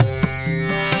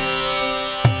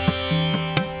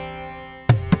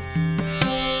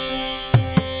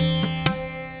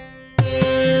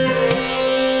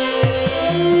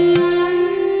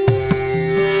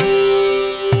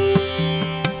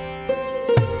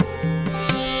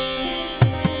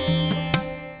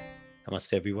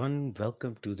Namaste, everyone.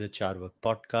 Welcome to the Charvak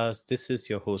podcast. This is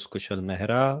your host, Kushal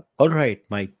Mehra. All right,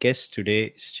 my guest today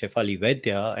is Shefali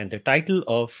Vaidya, and the title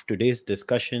of today's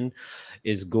discussion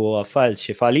is Goa Files.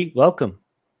 Shefali, welcome.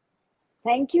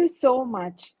 Thank you so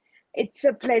much. It's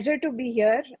a pleasure to be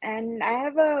here, and I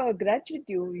have a grudge with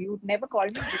you. You never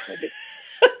called me before this.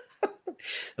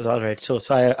 All right. So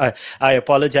I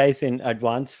apologize in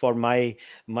advance for my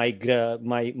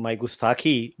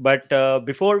gustaki. But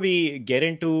before we get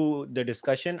into the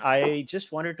discussion, I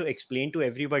just wanted to explain to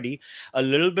everybody a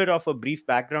little bit of a brief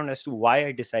background as to why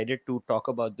I decided to talk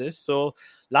about this. So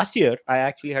last year, I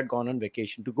actually had gone on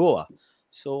vacation to Goa.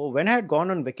 So when I had gone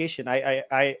on vacation,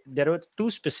 I there were two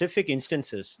specific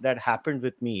instances that happened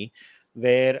with me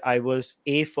where I was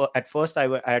at first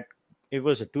at it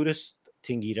was a tourist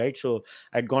thingy, right? So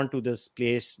I'd gone to this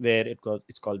place where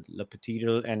it's called La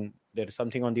Cathedral, and there's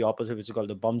something on the opposite which is called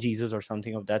the Bum Jesus or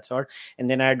something of that sort. And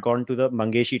then I had gone to the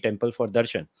Mangeshi temple for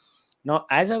darshan. Now,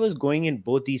 as I was going in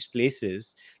both these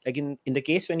places, like in the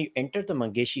case when you enter the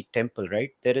Mangeshi temple, right,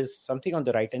 there is something on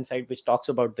the right hand side which talks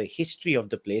about the history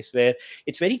of the place, where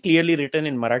it's very clearly written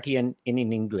in Marathi and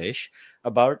in English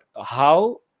about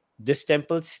how this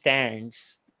temple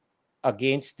stands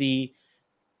against the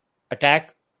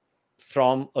attack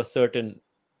from a certain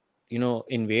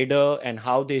invader, and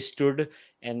how they stood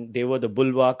and they were the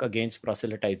bulwark against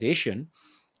proselytization.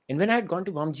 And when I had gone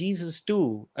to Mom Jesus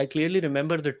too, I clearly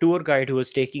remember the tour guide who was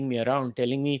taking me around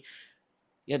telling me,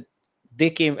 yeah,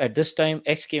 they came at this time,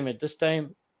 X came at this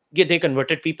time. Yeah, they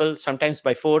converted people sometimes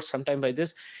by force, sometimes by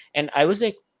this. And I was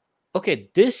like, okay,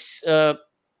 this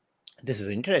is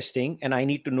interesting, and I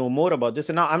need to know more about this.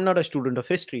 And now I'm not a student of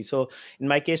history, so in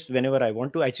my case, whenever I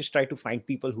want to, I just try to find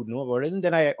people who know about it. And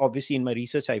then I obviously, in my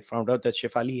research, I found out that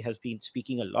Shefali has been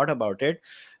speaking a lot about it.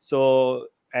 So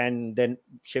and then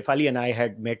Shefali and I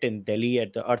had met in Delhi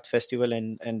at the Earth Festival,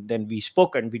 and then we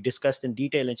spoke and we discussed in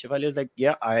detail. And Shefali was like,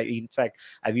 yeah, in fact,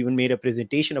 I've even made a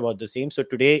presentation about the same. So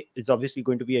today it's obviously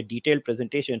going to be a detailed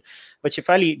presentation. But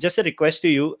Shefali, just a request to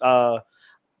you.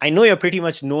 I know you're pretty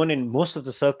much known in most of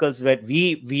the circles where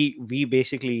we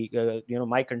basically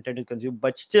my content is consumed.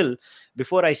 But still,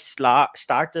 before I start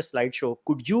the slideshow,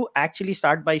 could you actually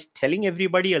start by telling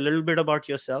everybody a little bit about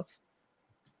yourself?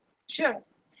 Sure.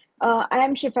 I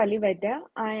am Shefali Vaidya.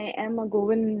 I am a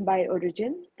Goan by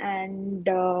origin, and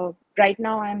right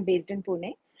now I am based in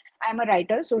Pune. I'm a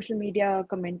writer, social media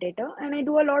commentator, and I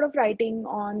do a lot of writing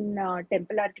on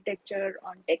temple architecture,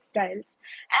 on textiles,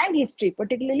 and history,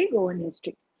 particularly Goan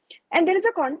history. And there is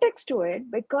a context to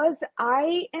it because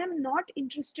I am not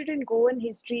interested in Goan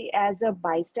history as a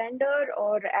bystander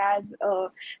or as a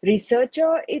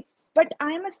researcher. But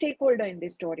I am a stakeholder in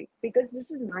this story because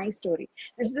this is my story.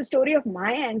 This is the story of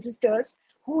my ancestors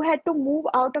who had to move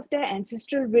out of their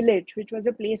ancestral village, which was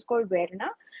a place called Verna,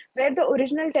 where the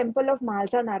original temple of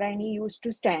Malsa Narayani used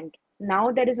to stand. Now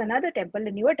there is another temple,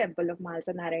 a newer temple of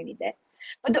Malsa Narayani there.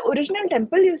 But the original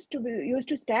temple used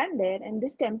to stand there, and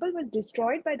this temple was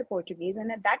destroyed by the Portuguese.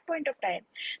 And at that point of time,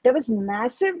 there was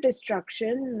massive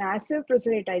destruction, massive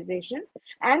proselytization,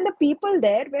 and the people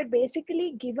there were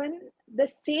basically given the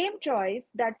same choice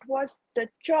that was the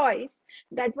choice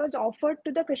that was offered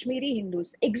to the Kashmiri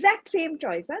Hindus. Exact same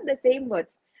choice, huh? The same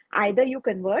words. Either you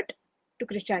convert to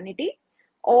Christianity,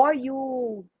 or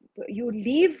you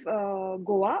leave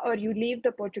Goa, or you leave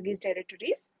the Portuguese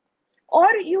territories, or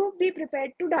you be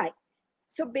prepared to die.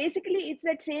 So basically, it's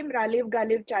that same Raliv,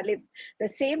 Galiv, Chaliv, the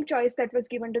same choice that was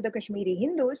given to the Kashmiri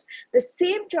Hindus, the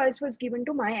same choice was given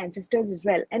to my ancestors as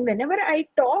well. And whenever I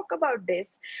talk about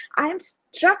this, I am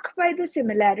struck by the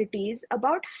similarities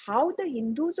about how the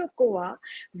Hindus of Goa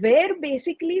were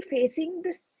basically facing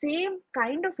the same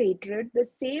kind of hatred, the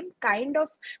same kind of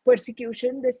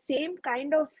persecution, the same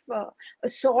kind of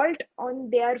assault on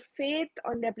their faith,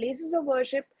 on their places of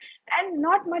worship, and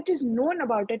not much is known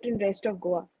about it in rest of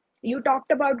Goa. You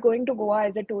talked about going to Goa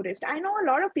as a tourist. I know a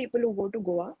lot of people who go to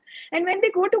Goa, and when they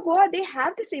go to Goa, they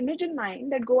have this image in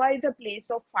mind that Goa is a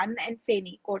place of fun and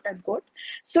fanny, quote unquote.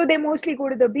 So they mostly go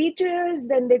to the beaches,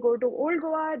 then they go to Old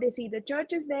Goa, they see the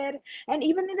churches there, and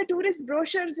even in the tourist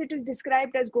brochures, it is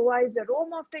described as Goa is the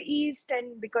Rome of the East,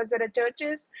 and because there are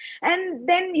churches. And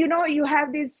then you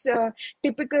have these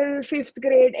typical fifth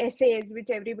grade essays which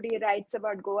everybody writes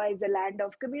about Goa is a land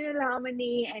of communal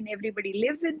harmony and everybody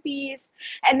lives in peace.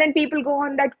 And then people go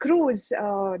on that cruise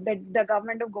that the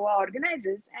government of Goa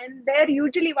organizes, and there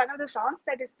usually one of the songs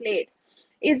that is played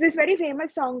is this very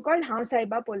famous song called Ha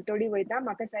Saiba Poltodi Voita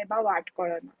Maka Saiba Wat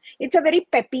Korona. It's a very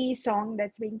peppy song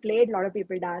that's being played. A lot of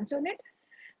people dance on it.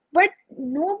 But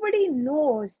nobody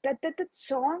knows that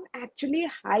song actually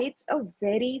hides a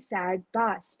very sad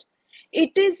past.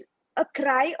 It is a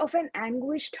cry of an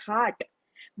anguished heart,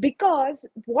 because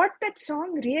what that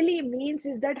song really means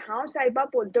is that how Saiba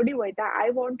Poltodi Vaita, I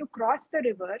want to cross the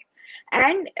river.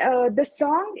 And the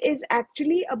song is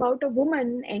actually about a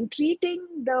woman entreating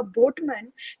the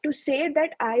boatman to say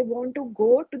that I want to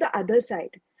go to the other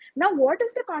side. Now, what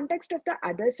is the context of the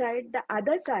other side? The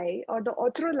other side, or the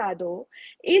otro lado,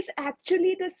 is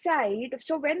actually the side.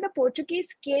 So when the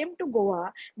Portuguese came to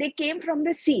Goa, they came from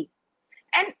the sea,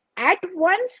 and at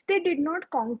once, they did not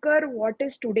conquer what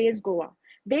is today's Goa.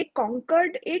 They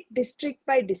conquered it district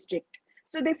by district.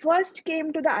 So they first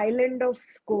came to the island of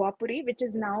Goapuri, which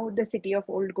is now the city of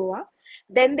Old Goa.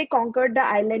 Then they conquered the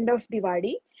island of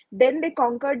Diwadi. Then they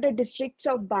conquered the districts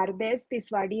of Bardez,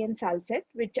 Tiswadi, and Salset,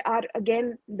 which are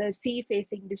again the sea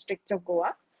facing districts of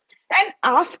Goa. And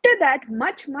after that,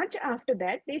 much after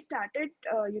that, they started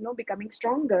becoming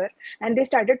stronger, and they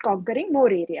started conquering more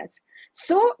areas.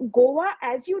 So Goa,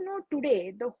 as you know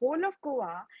today, the whole of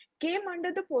Goa came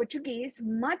under the Portuguese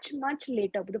much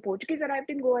later. The Portuguese arrived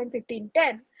in Goa in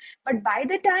 1510, but by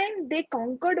the time they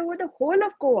conquered over the whole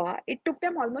of Goa, it took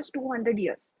them almost 200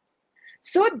 years.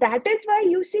 So that is why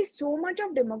you see so much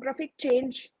of demographic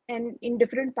change and in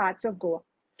different parts of Goa.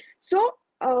 So,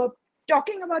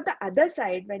 talking about the other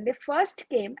side, when they first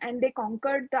came and they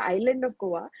conquered the island of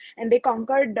Goa, and they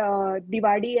conquered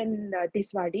Diwadi and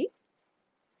Tiswadi,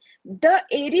 the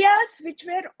areas which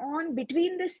were on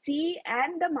between the sea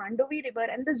and the Mandovi River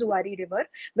and the Zuari River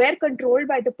were controlled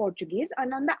by the Portuguese.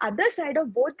 And on the other side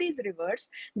of both these rivers,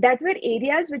 that were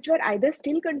areas which were either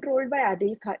still controlled by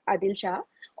Adil Shah,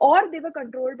 or they were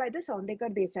controlled by the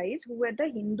Saundekar Desais, who were the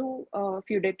Hindu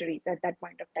feudatories at that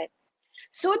point of time.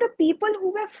 So the people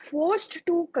who were forced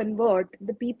to convert,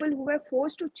 the people who were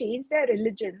forced to change their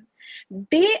religion,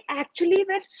 they actually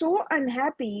were so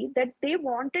unhappy that they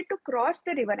wanted to cross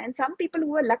the river. And some people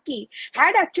who were lucky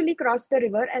had actually crossed the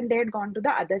river and they had gone to the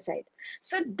other side.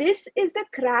 So this is the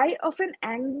cry of an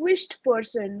anguished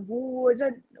person who was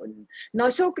a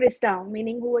noso Christa,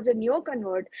 meaning who was a neo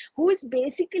convert, who is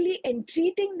basically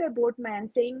entreating the boatman,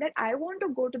 saying that I want to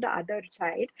go to the other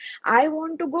side. I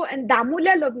want to go, and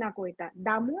Damula Logna Koita.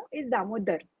 Damu is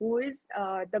Damodar, who is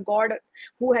the god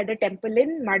who had a temple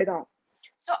in Madgaon.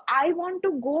 So I want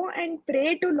to go and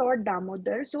pray to Lord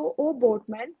Damodar. So, oh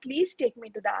boatman, please take me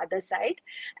to the other side.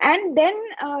 And then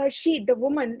the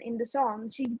woman in the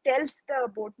song, she tells the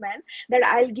boatman that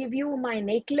I'll give you my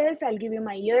necklace, I'll give you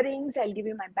my earrings, I'll give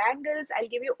you my bangles, I'll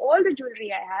give you all the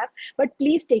jewelry I have, but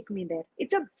please take me there.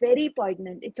 It's a very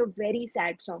poignant, it's a very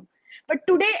sad song. But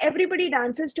today, everybody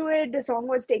dances to it. The song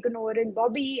was taken over in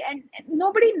Bobby, and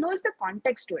nobody knows the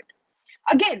context to it.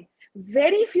 Again,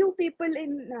 very few people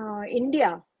in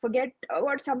India, forget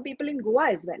about some people in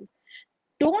Goa as well,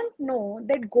 don't know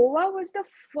that Goa was the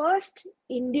first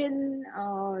Indian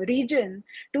region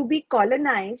to be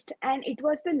colonized, and it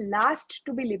was the last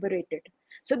to be liberated.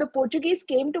 So the Portuguese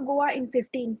came to Goa in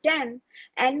 1510,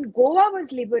 and Goa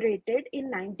was liberated in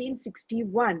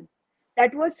 1961.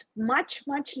 That was much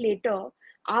later,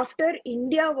 after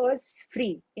India was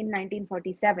free in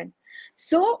 1947.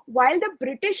 So while the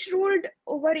British ruled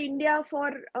over India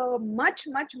for a much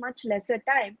lesser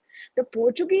time, the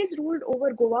Portuguese ruled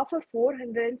over Goa for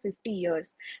 450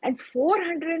 years. And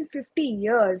 450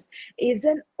 years is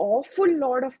an awful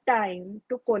lot of time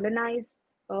to colonize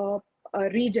a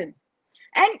region.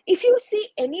 And if you see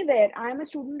anywhere, I am a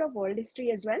student of world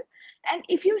history as well. And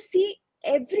if you see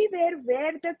everywhere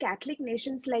where the Catholic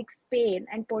nations like Spain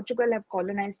and Portugal have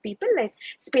colonized people, like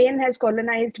Spain has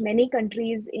colonized many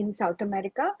countries in South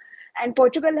America, and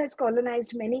Portugal has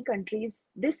colonized many countries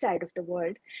this side of the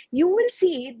world, you will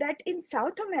see that in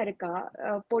South America,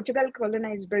 Portugal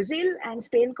colonized Brazil and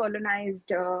Spain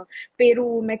colonized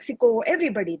Peru, Mexico,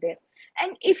 everybody there.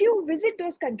 And if you visit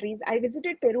those countries, I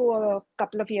visited Peru a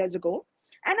couple of years ago,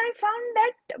 and I found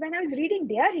that when I was reading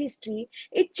their history,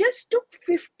 it just took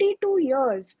 52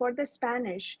 years for the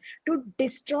Spanish to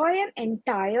destroy an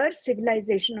entire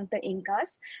civilization of the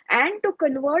Incas and to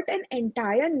convert an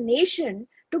entire nation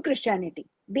to Christianity,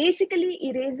 basically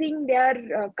erasing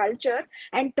their culture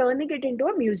and turning it into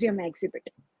a museum exhibit.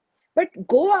 But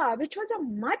Goa, which was a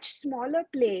much smaller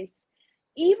place,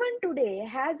 even today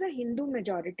has a Hindu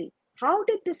majority. How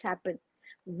did this happen?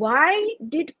 Why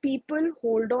did people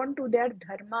hold on to their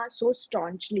dharma so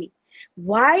staunchly?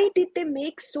 Why did they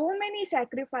make so many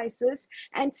sacrifices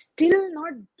and still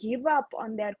not give up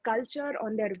on their culture,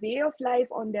 on their way of life,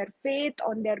 on their faith,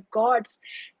 on their gods?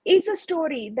 Is a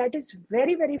story that is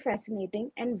very fascinating,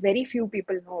 and very few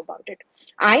people know about it.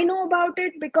 I know about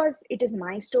it because it is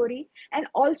my story, and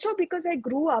also because I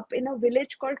grew up in a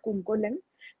village called Kunkolim,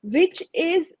 which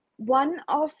is one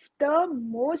of the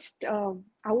most,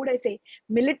 how would I say,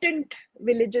 militant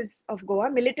villages of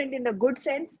Goa, militant in the good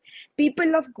sense.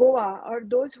 People of Goa, or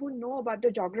those who know about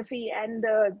the geography and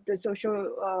the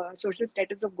social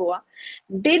status of Goa,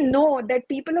 they know that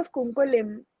people of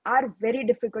Kunkulim are very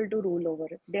difficult to rule over.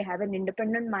 They have an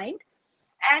independent mind,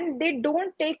 and they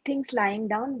don't take things lying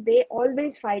down. They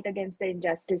always fight against the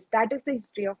injustice. That is the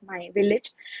history of my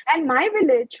village. And my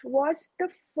village was the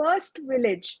first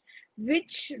village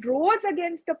which rose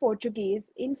against the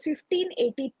Portuguese in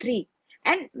 1583.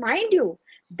 And mind you,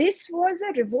 this was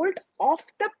a revolt of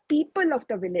the people of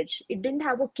the village. It didn't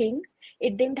have a king,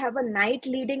 it didn't have a knight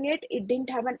leading it, it didn't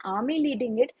have an army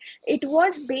leading it. It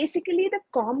was basically the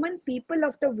common people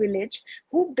of the village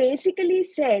who basically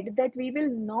said that we will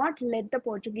not let the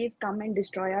Portuguese come and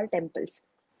destroy our temples.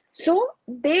 So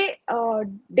they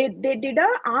did a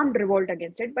armed revolt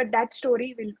against it, but that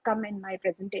story will come in my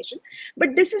presentation.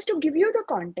 But this is to give you the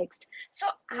context. So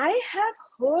I have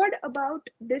heard about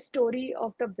this story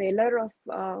of the valor of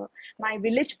my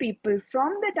village people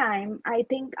from the time I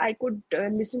think I could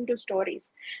listen to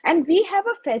stories. And we have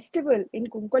a festival in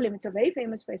Kunkolim. It's a very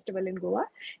famous festival in Goa.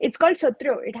 It's called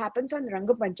Satro. It happens on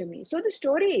Rangapanchami. So the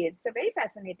story is, it's a very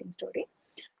fascinating story.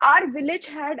 Our village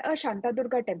had a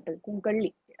Shantadurga temple,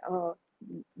 Kunkalli. Uh,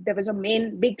 there was a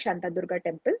main big Shantadurga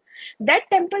temple. That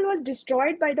temple was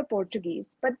destroyed by the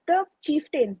Portuguese, but the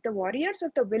chieftains, the warriors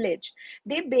of the village,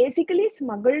 they basically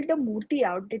smuggled the murti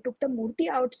out. They took the murti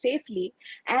out safely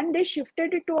and they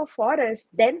shifted it to a forest,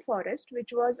 then forest,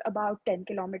 which was about 10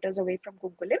 kilometers away from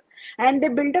Kunkulim. And they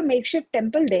built a makeshift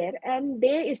temple there and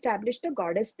they established a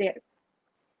goddess there.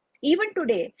 Even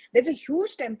today, there's a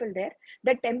huge temple there.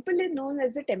 The temple is known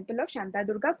as the Temple of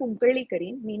Shantadurga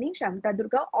Kunkalikarin, meaning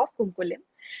Shantadurga of Kunkulim.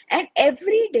 And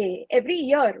every day, every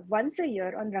year, once a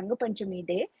year on Rangapanchami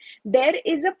day, there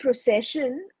is a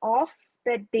procession of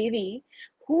that Devi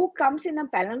who comes in a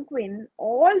palanquin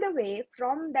all the way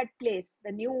from that place,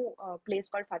 the new place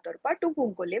called Fatorpa, to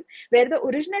Kunkulim, where the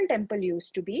original temple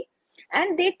used to be.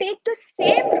 And they take the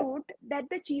same route that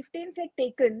the chieftains had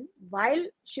taken while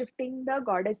shifting the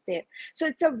goddess there. So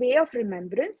it's a way of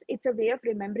remembrance, it's a way of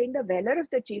remembering the valor of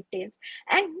the chieftains.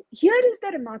 And here is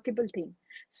the remarkable thing.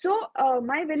 So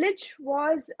my village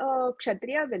was a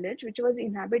Kshatriya village which was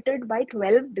inhabited by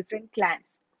 12 different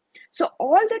clans. So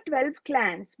all the 12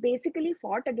 clans basically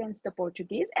fought against the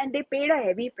Portuguese and they paid a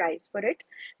heavy price for it.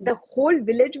 The whole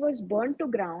village was burned to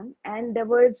ground, and there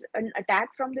was an attack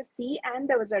from the sea and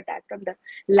there was an attack from the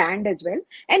land as well.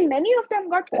 And many of them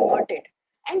got converted.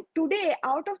 And today,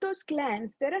 out of those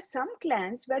clans, there are some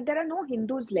clans where there are no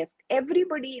Hindus left.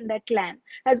 Everybody in that clan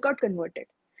has got converted.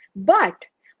 But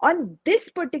on this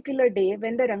particular day,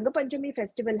 when the Rangapanchami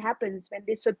festival happens, when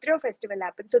the Sutro festival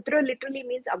happens, Sutro literally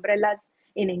means umbrellas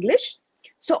in English.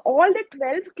 So all the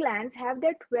 12 clans have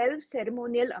their 12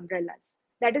 ceremonial umbrellas.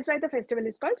 That is why the festival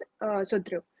is called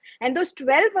Sutro. And those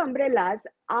 12 umbrellas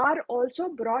are also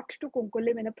brought to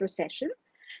Kunkulim in a procession.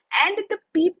 And the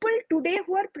people today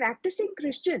who are practicing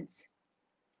Christians,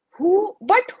 who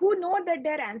know that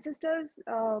their ancestors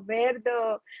were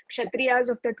the kshatriyas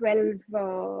of the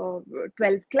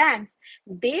 12 clans,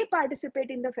 they participate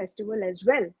in the festival as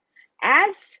well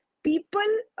as people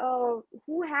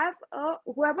who have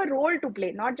a role to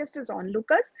play, not just as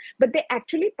onlookers, but they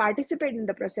actually participate in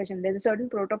the procession. There's a certain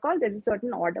protocol, there's a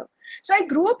certain order. So I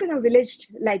grew up in a village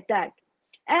like that.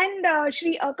 And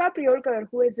Sri Aka Priolkar,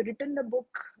 who has written the book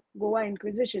Goa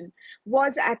Inquisition,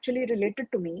 was actually related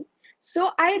to me.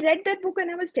 So I read that book when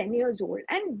I was 10 years old.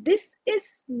 And this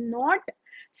is not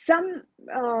some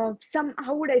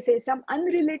how would I say, some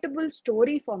unrelatable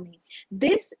story for me.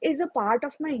 This is a part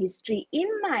of my history. In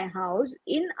my house,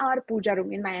 in our puja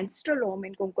room, in my ancestral home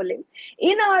in Kunkulim,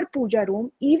 in our puja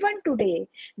room, even today,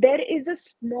 there is a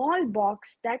small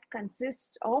box that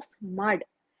consists of mud.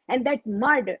 And that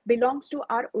mud belongs to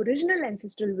our original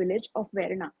ancestral village of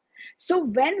Verna. So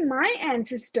when my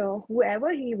ancestor,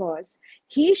 whoever he was,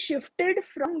 he shifted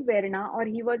from Verna, or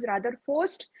he was rather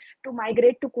forced to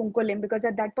migrate to Kunkulim, because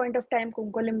at that point of time,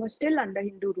 Kunkulim was still under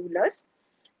Hindu rulers.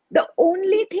 The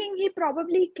only thing he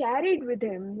probably carried with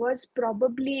him was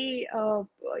probably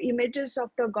images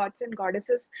of the gods and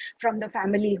goddesses from the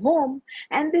family home,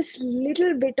 and this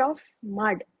little bit of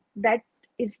mud that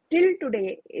is still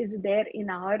today is there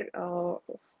in our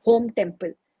home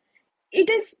temple. It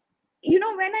is,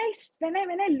 when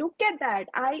I look at that,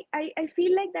 I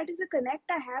feel like that is a connect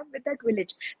I have with that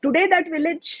village. Today that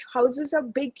village houses a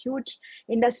big huge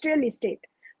industrial estate,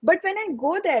 But when I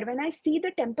go there, when I see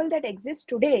the temple that exists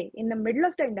today in the middle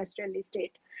of the industrial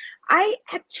estate, I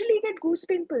actually get goose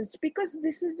pimples, because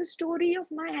this is the story of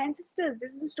my ancestors.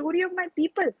 This is the story of my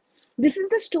people. This is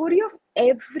the story of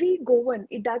every Goan.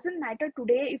 It doesn't matter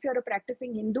today if you're a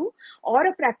practicing Hindu or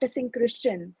a practicing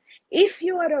Christian. If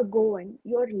you are a Goan,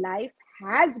 your life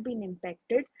has been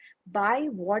impacted by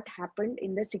what happened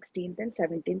in the 16th and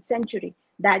 17th century.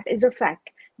 That is a fact.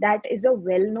 That is a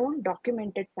well known,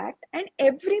 documented fact, and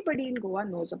everybody in Goa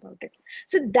knows about it.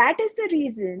 So, that is the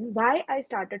reason why I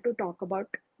started to talk about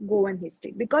Goan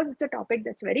history, because it's a topic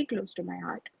that's very close to my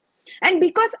heart. And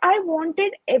because I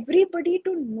wanted everybody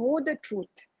to know the truth.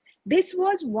 This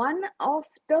was one of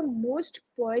the most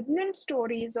poignant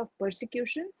stories of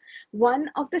persecution, one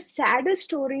of the saddest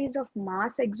stories of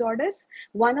mass exodus,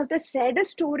 one of the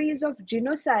saddest stories of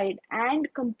genocide and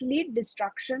complete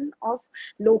destruction of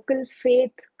local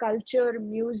faith, culture,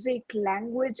 music,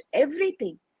 language,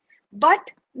 everything. But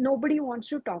nobody wants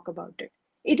to talk about it.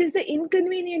 It is the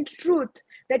inconvenient truth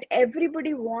that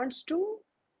everybody wants to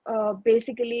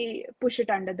basically push it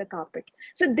under the carpet.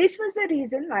 So, this was the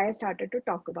reason why I started to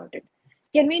talk about it.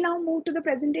 Can we now move to the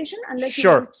presentation, unless you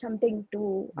Sure. want something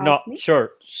to No, ask me?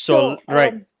 sure. So, So,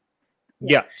 right.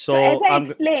 yeah. Yeah. So, as So I I'm,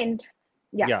 explained,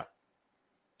 yeah. yeah.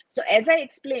 So, as I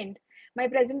explained, my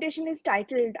presentation is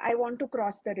titled I Want to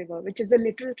Cross the River, which is a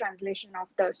literal translation of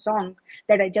the song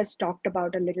that I just talked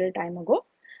about a little time ago,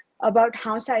 about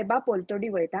how Saiba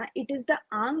Poltodi Vaita. It is the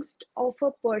angst of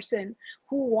a person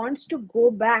who wants to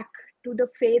go back to the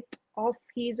faith of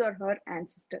his or her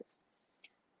ancestors.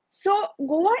 So,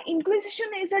 Goa Inquisition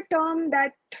is a term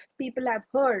that people have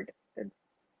heard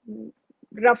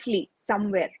roughly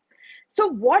somewhere. So,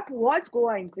 what was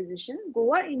Goa Inquisition?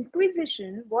 Goa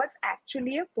Inquisition was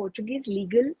actually a Portuguese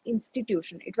legal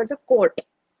institution. It was a court.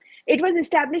 It was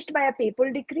established by a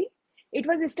papal decree. It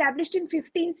was established in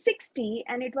 1560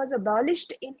 and it was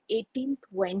abolished in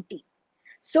 1820.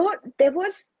 So there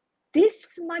was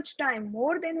this much time,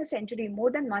 more than a century,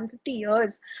 more than 150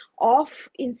 years of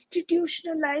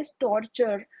institutionalized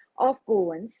torture of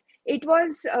Goans. It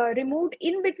was removed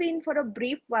in between for a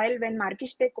brief while when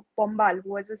Marquis de Pombal,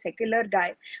 who was a secular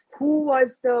guy, who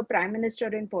was the prime minister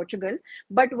in Portugal,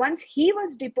 but once he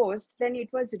was deposed, then it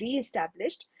was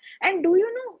re-established. And do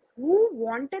you know who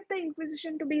wanted the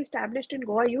Inquisition to be established in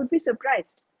Goa? You'd be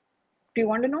surprised. Do you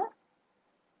want to know?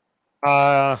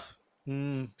 Uh,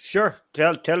 sure.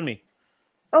 Tell me.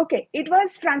 Okay, it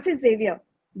was Francis Xavier,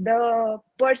 the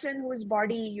person whose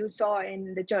body you saw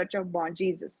in the Church of Bon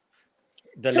Jesus.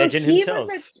 The So legend he was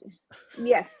himself.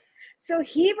 yes. So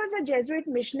he was a Jesuit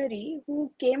missionary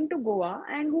who came to Goa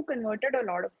and who converted a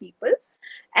lot of people.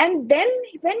 And then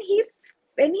when he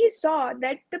when he saw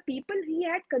that the people he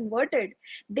had converted,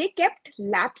 they kept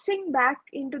lapsing back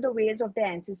into the ways of their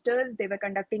ancestors. They were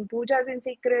conducting pujas in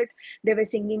secret, they were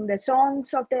singing the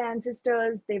songs of their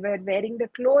ancestors, they were wearing the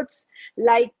clothes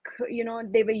like,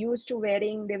 they were used to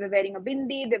wearing. They were wearing a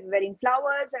bindi, they were wearing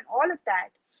flowers and all of that.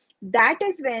 That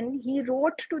is when he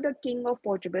wrote to the king of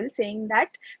Portugal saying that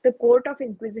the court of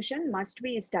inquisition must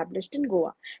be established in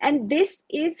Goa. And this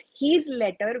is his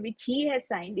letter which he has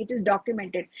signed. It is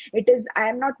documented. It is, I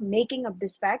am not making up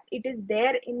this fact. It is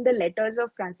there in the letters of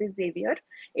Francis Xavier.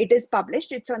 It is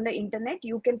published. It's on the internet.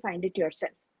 You can find it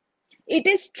yourself. It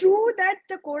is true that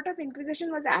the court of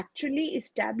inquisition was actually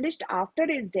established after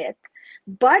his death,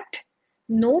 but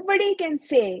nobody can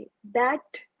say that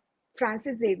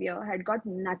Francis Xavier had got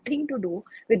nothing to do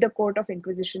with the court of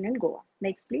inquisition in Goa.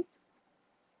 Next, please.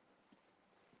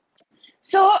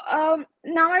 So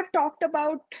now I've talked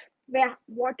about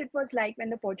what it was like when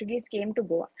the Portuguese came to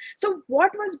Goa. So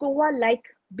what was Goa like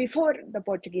before the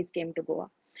Portuguese came to Goa?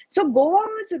 So Goa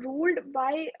was ruled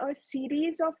by a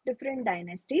series of different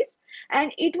dynasties,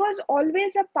 and it was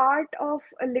always a part of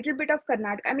a little bit of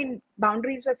Karnataka. I mean,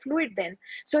 boundaries were fluid then.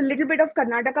 So a little bit of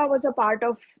Karnataka was a part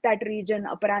of that region,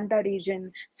 Aparanta region.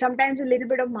 Sometimes a little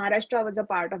bit of Maharashtra was a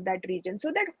part of that region.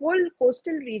 So that whole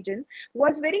coastal region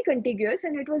was very contiguous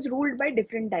and it was ruled by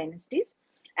different dynasties.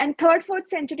 And third, fourth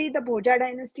century, the Bhoja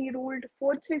dynasty ruled.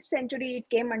 Fourth, fifth century, it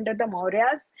came under the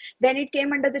Mauryas. Then it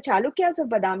came under the Chalukyas of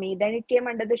Badami. Then it came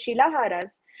under the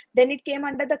Shilaharas. Then it came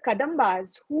under the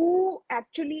Kadambas, who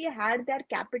actually had their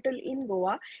capital in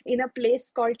Goa in a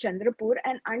place called Chandrapur.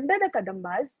 And under the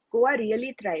Kadambas, Goa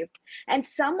really thrived. And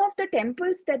some of the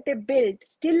temples that they built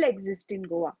still exist in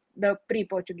Goa, the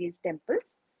pre-Portuguese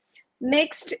temples.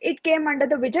 Next, it came under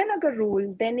the Vijayanagar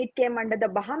rule, then it came under the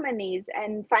Bahamanis,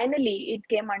 and finally, it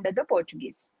came under the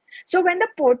Portuguese. So when the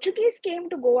Portuguese came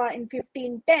to Goa in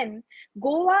 1510,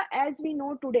 Goa, as we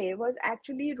know today, was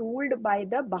actually ruled by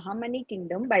the Bahmani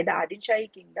kingdom, by the Adil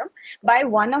Shahi kingdom, by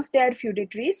one of their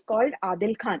feudatories called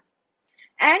Adil Khan.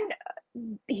 And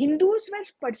Hindus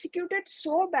were persecuted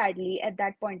so badly at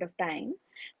that point of time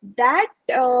that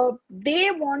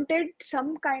they wanted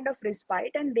some kind of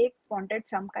respite and they wanted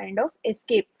some kind of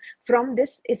escape from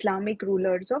this Islamic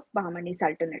rulers of Bahmani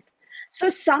Sultanate. So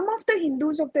some of the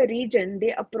Hindus of the region,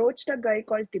 they approached a guy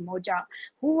called Timoja,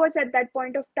 who was at that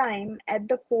point of time at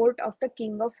the court of the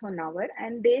king of Honawar,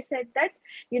 and they said that,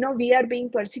 we are being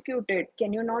persecuted.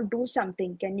 Can you not do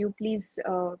something? Can you please,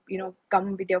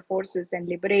 come with your forces and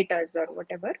liberate us or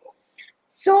whatever?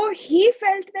 So he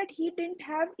felt that he didn't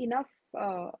have enough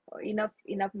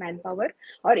manpower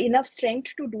or enough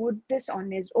strength to do this on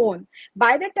his own.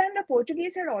 By the time the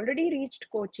Portuguese had already reached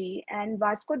Kochi and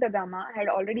Vasco da Gama had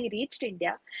already reached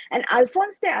India, and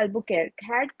Alphonse de Albuquerque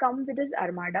had come with his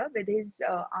armada, with his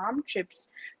armed ships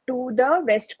to the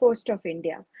west coast of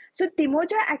India. So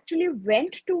Timoja actually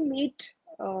went to meet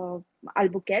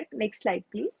Albuquerque. Next slide,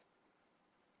 please.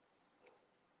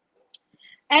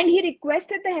 And he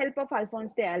requested the help of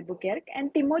Alphonse de Albuquerque,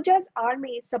 and Timoja's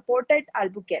army supported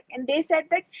Albuquerque. And they said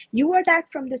that you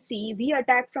attack from the sea, we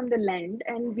attack from the land,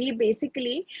 and we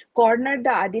basically cornered the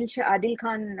Adil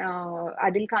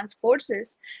Khan's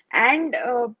forces, and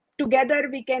together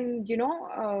we can,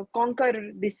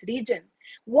 conquer this region.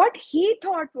 What he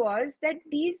thought was that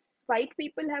these white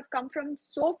people have come from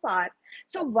so far,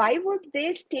 so why would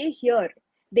they stay here?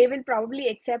 They will probably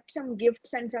accept some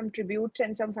gifts and some tributes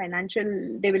and some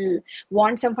financial, they will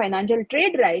want some financial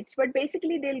trade rights, but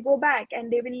basically they'll go back and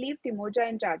they will leave Timoja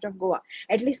in charge of Goa.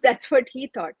 At least that's what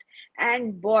he thought.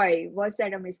 And boy, was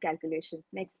that a miscalculation.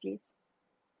 Next, please.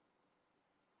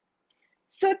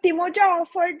 So Timoja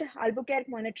offered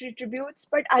Albuquerque monetary tributes,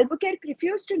 but Albuquerque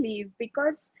refused to leave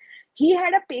because he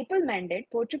had a papal mandate.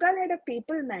 Portugal had a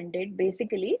papal mandate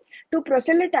basically to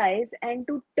proselytize and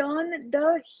to turn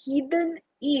the heathen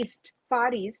east,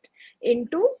 far east,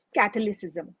 into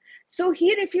Catholicism. So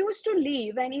he refused to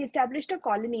leave and he established a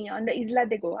colony on the Isla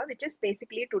de Goa, which is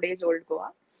basically today's old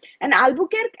Goa. And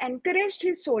Albuquerque encouraged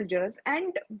his soldiers,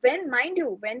 and mind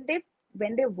you,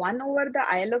 when they won over the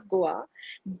Isle of Goa,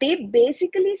 they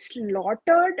basically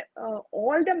slaughtered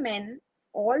all the men,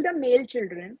 all the male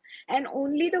children, and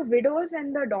only the widows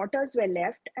and the daughters were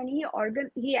left. And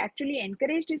he actually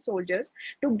encouraged his soldiers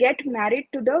to get married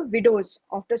to the widows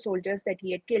of the soldiers that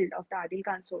he had killed, of the Adil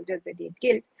Khan soldiers that he had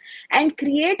killed, and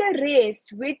create a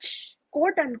race which,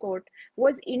 quote unquote,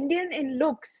 was Indian in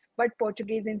looks but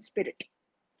Portuguese in spirit.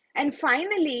 And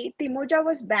finally Timoja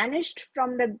was banished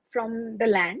from the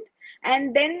land,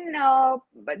 and then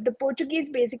the Portuguese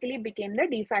basically became the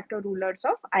de facto rulers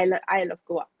of Isle of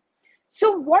Goa.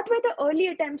 So what were the early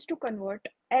attempts to convert?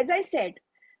 As I said,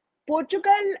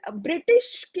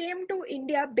 British came to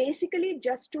India basically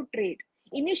just to trade.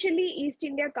 Initially, East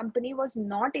India Company was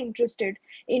not interested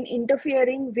in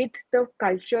interfering with the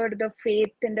culture, the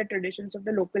faith, and the traditions of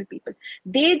the local people.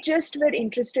 They just were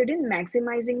interested in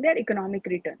maximizing their economic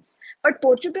returns. But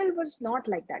Portugal was not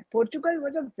like that. Portugal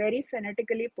was a very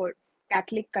fanatically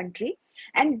Catholic country,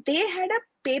 and they had a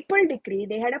papal decree,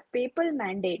 they had a papal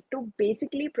mandate to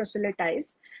basically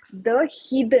proselytize the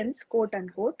heathens, quote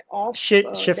unquote, of the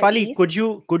Shefali, East.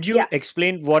 could you Yeah,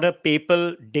 explain what a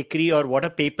papal decree or what a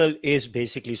papal is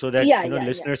basically, so that yeah,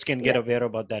 listeners can get yeah. aware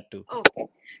about that too? Okay.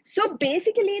 So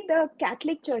basically, the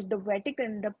Catholic Church, the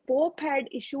Vatican, the Pope had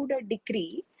issued a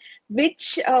decree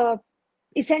which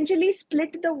essentially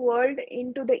split the world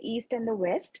into the East and the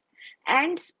West.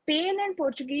 And Spain and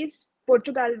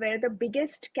Portugal were the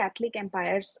biggest Catholic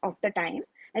empires of the time,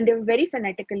 and they were very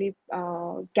fanatically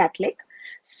Catholic.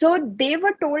 So they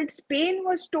were told, Spain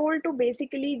was told to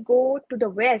basically go to the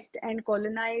West and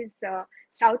colonize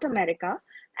South America,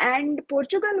 and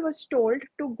Portugal was told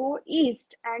to go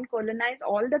east and colonize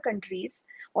all the countries,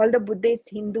 all the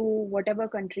Buddhist, Hindu, whatever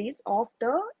countries of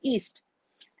the East.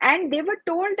 And they were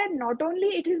told that not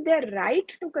only it is their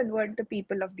right to convert the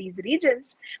people of these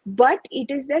regions, but it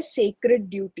is their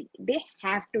sacred duty. They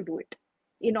have to do it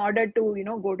in order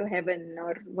to, go to heaven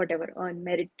or whatever, earn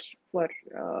merit for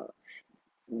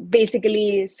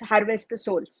basically harvest the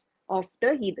souls of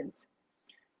the heathens.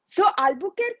 So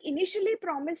Albuquerque initially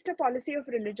promised a policy of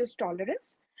religious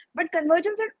tolerance, but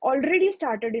conversions had already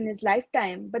started in his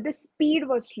lifetime, but the speed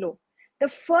was slow. The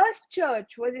first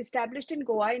church was established in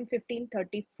Goa in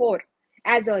 1534,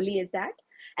 as early as that.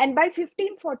 And by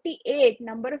 1548,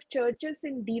 number of churches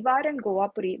in Diwar and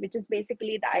Goapuri, which is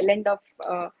basically the island of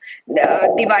the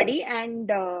Diwadi and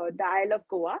the Isle of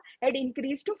Goa, had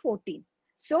increased to 14.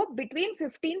 So between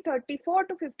 1534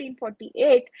 to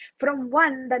 1548, from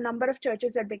one, the number of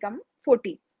churches had become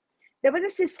 40. There was a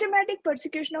systematic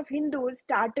persecution of Hindus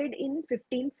started in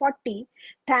 1540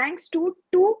 thanks to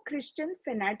two Christian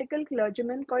fanatical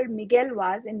clergymen called Miguel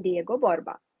Vaz and Diego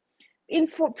Borba. In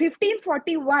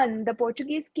 1541, the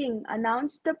Portuguese king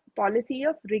announced the policy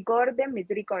of rigor de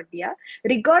misericordia,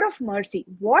 rigor of mercy.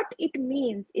 What it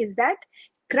means is that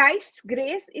Christ's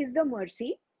grace is the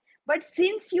mercy, but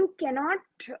since you cannot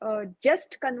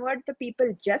just convert the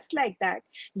people just like that,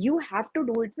 you have to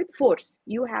do it with force.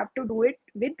 You have to do it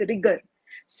with rigor.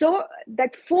 So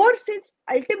that force is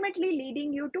ultimately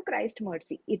leading you to Christ's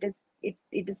mercy. It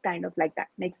is kind of like that.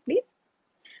 Next, please.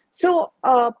 So,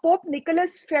 Pope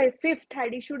Nicholas V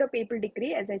had issued a papal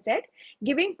decree, as I said,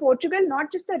 giving Portugal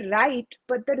not just the right,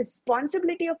 but the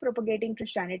responsibility of propagating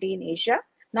Christianity in Asia,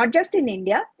 not just in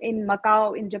India, in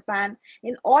Macau, in Japan,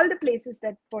 in all the places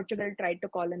that Portugal tried to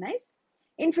colonize.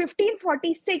 In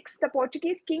 1546, the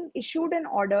Portuguese king issued an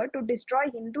order to destroy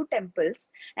Hindu temples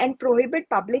and prohibit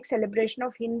public celebration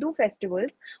of Hindu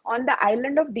festivals on the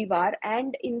island of Divar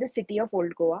and in the city of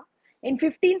Old Goa. In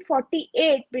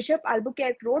 1548, Bishop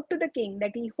Albuquerque wrote to the king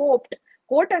that he hoped,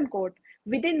 quote unquote,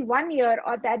 within 1 year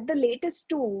or at the latest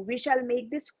two, we shall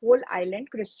make this whole island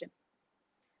Christian.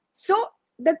 So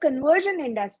the conversion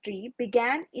industry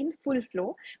began in full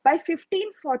flow. By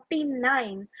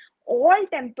 1549, all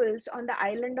temples on the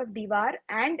island of Divar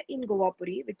and in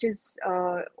Govapuri, which is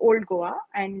Old Goa,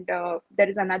 and there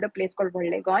is another place called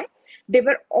Vallegoy, they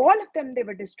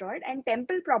were destroyed, and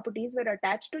temple properties were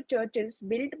attached to churches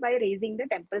built by raising the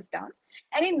temples down.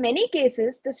 And in many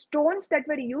cases, the stones that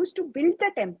were used to build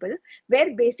the temple were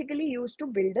basically used to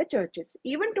build the churches.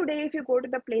 Even today, if you go to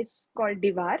the place called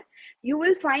Divar, you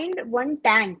will find one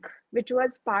tank which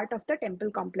was part of the temple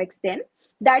complex then.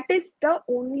 That is the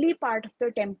only part of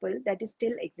the temple that is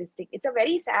still existing. It's a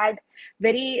very sad,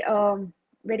 very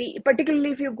very, particularly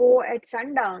if you go at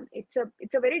sundown, it's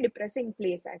a very depressing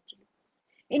place actually.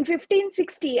 In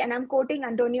 1560, and I'm quoting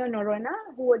Antonio Noronha,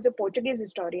 who was a Portuguese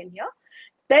historian here,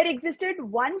 there existed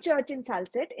one church in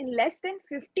Salsette. In less than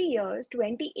 50 years,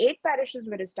 28 parishes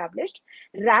were established.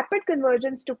 Rapid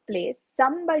conversions took place,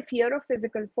 some by fear of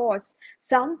physical force,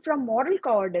 some from moral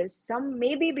cowardice, some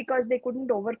maybe because they couldn't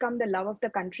overcome the love of the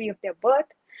country of their birth,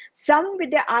 some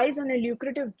with their eyes on a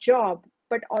lucrative job,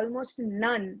 but almost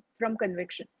none from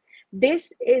conviction.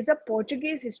 This is a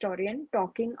Portuguese historian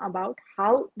talking about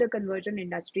how the conversion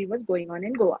industry was going on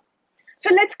in Goa.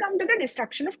 So let's come to the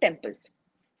destruction of temples.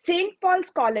 St. Paul's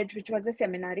College, which was a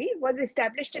seminary, was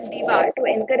established in Divar to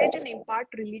encourage and impart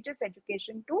religious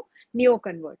education to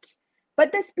neo-converts.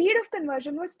 But the speed of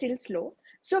conversion was still slow.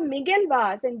 So Miguel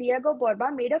Vaz and Diego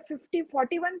Borba made a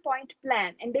 41-point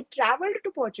plan, and they traveled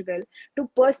to Portugal to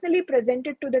personally present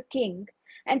it to the king.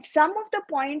 And some of the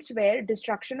points were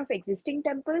destruction of existing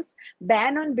temples,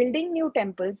 ban on building new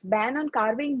temples, ban on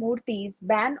carving murtis,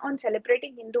 ban on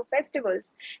celebrating Hindu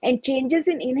festivals, and changes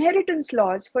in inheritance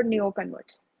laws for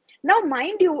neo-converts. Now,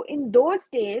 mind you, in those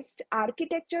days,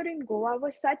 architecture in Goa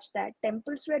was such that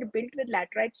temples were built with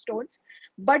laterite stones,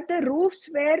 but the roofs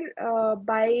were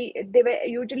they were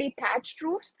usually thatched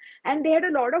roofs, and they had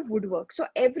a lot of woodwork. So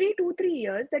every 2-3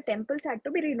 years, the temples had to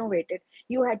be renovated.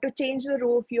 You had to change the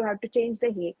roof, you had to change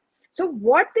the hay. So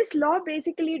what this law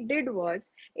basically did was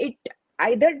it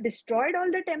either destroyed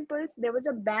all the temples, there was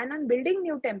a ban on building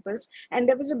new temples, and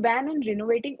there was a ban on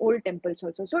renovating old temples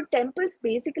also. So temples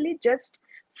basically just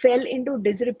fell into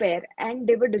disrepair and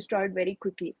they were destroyed very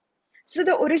quickly. So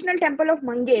the original temple of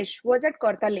Mangesh was at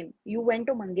Kortalim. You went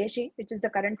to Mangeshi, which is the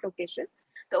current location.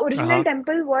 The original Uh-huh.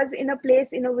 temple was in a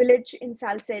place in a village in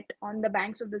Salsette on the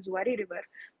banks of the Zuari River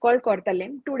called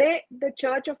Kortalim. Today, the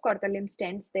church of Kortalim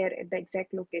stands there at the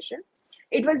exact location.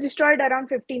 It was destroyed around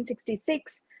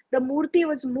 1566. The Murti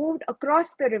was moved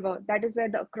across the river. That is where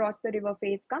the across the river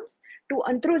phase comes to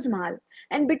Antruz Mahal.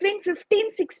 And between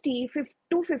 1560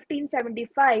 to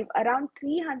 1575, around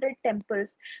 300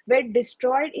 temples were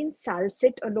destroyed in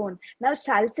Salsette alone. Now,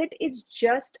 Salsette is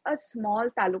just a small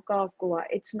taluka of Goa.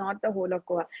 It's not the whole of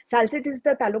Goa. Salsette is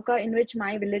the taluka in which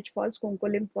my village falls,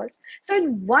 Konkolim falls. So,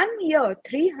 in 1 year,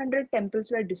 300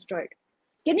 temples were destroyed.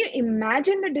 Can you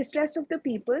imagine the distress of the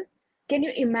people? Can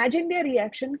you imagine their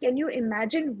reaction? Can you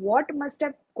imagine what must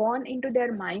have gone into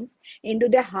their minds, into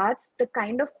their hearts, the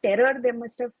kind of terror they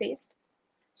must have faced?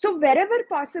 So, wherever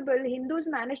possible, Hindus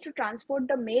managed to transport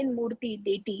the main Murti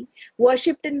deity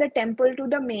worshipped in the temple to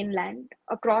the mainland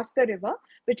across the river,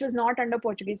 which was not under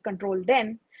Portuguese control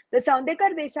then. The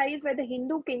Saundekar Desais were the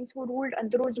Hindu kings who ruled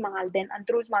Antruz Mahal then.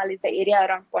 Antruz Mahal is the area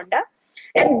around Ponda,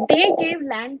 and they gave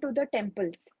land to the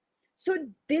temples. So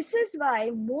this is why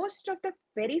most of the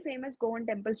very famous Goan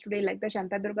temples today, like the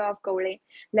Shantadurga of Kaule,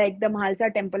 like the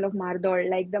Mahalsa temple of Mardol,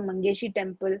 like the Mangeshi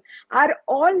temple, are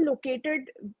all located,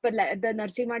 the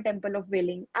Narsimha temple of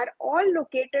Veling, are all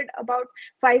located about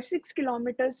 5-6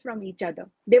 kilometers from each other.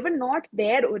 They were not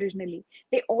there originally.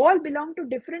 They all belong to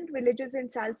different villages in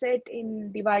Salset,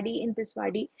 in Diwadi, in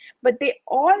Tiswadi, but they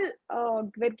all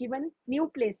were given new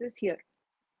places here.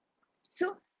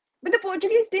 So, but the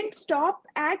Portuguese didn't stop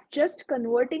at just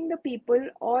converting the people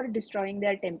or destroying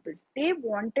their temples. They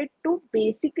wanted to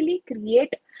basically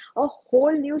create a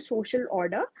whole new social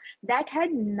order that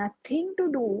had nothing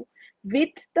to do with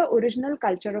the original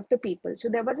culture of the people. So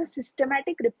there was a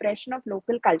systematic repression of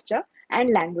local culture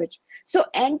and language. So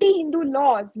anti-Hindu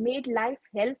laws made life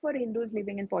hell for Hindus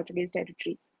living in Portuguese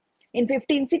territories. In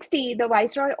 1560, the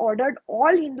viceroy ordered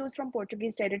all Hindus from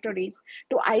Portuguese territories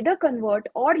to either convert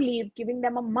or leave, giving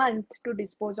them a month to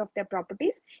dispose of their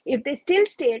properties. If they still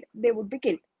stayed, they would be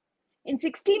killed. In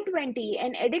 1620,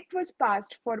 an edict was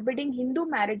passed forbidding Hindu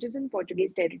marriages in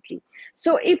Portuguese territory.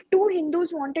 So, if two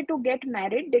Hindus wanted to get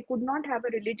married, they could not have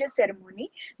a religious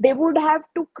ceremony. They would have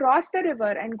to cross the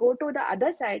river and go to the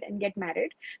other side and get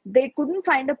married. They couldn't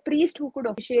find a priest who could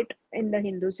officiate in the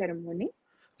Hindu ceremony.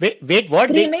 Wait, what?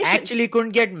 They Cremation. actually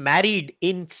couldn't get married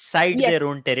inside their Yes,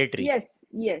 own territory.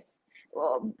 yes.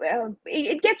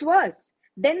 It gets worse.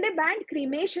 Then they banned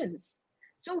cremations.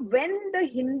 So when the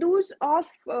Hindus of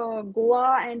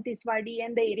Goa and Tiswadi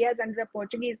and the areas under the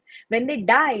Portuguese, when they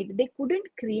died, they couldn't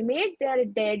cremate their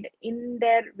dead in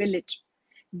their village.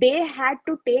 They had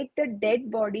to take the dead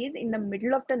bodies in the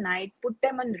middle of the night, put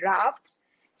them on rafts,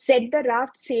 set the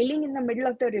raft sailing in the middle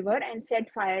of the river, and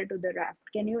set fire to the raft.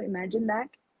 Can you imagine that?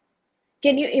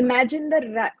 Can you imagine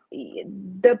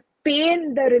the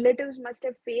pain the relatives must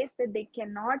have faced, that they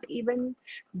cannot even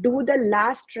do the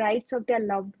last rites of their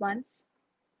loved ones?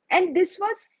 And this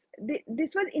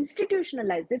was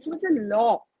institutionalized. This was a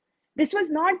law. This was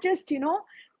not just,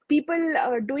 people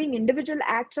doing individual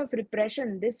acts of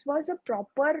repression. This was a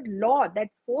proper law that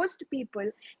forced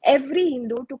people, every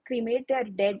Hindu, to cremate their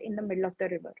dead in the middle of the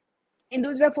river.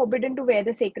 Hindus were forbidden to wear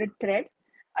the sacred thread.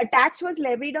 A tax was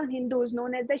levied on Hindus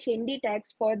known as the Shendi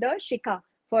tax for the shikha,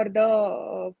 for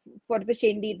the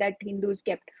Shendi that Hindus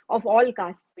kept of all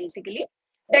castes, basically.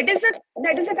 That is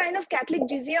a kind of Catholic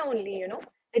jizya only,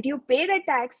 that you pay the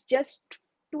tax just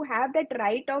to have that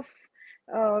right of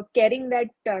carrying that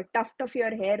tuft of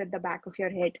your hair at the back of your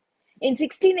head. In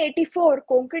 1684,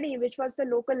 Konkani, which was the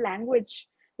local language,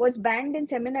 was banned in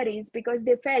seminaries because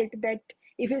they felt that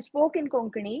if you spoke in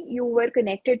Konkani, you were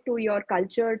connected to your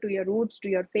culture, to your roots, to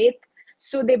your faith.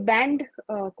 So they banned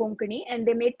Konkani and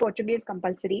they made Portuguese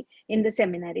compulsory in the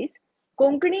seminaries.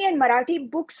 Konkani and Marathi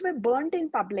books were burnt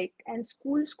in public, and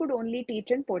schools could only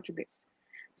teach in Portuguese.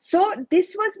 So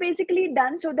this was basically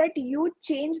done so that you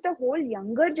change the whole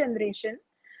younger generation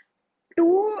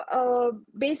to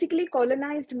basically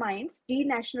colonized minds,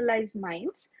 denationalized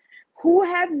minds, who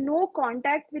have no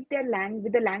contact with their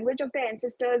with the language of their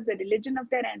ancestors, the religion of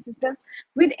their ancestors,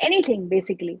 with anything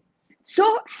basically.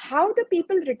 So how the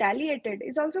people retaliated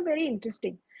is also very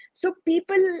interesting. So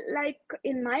people, like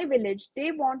in my village,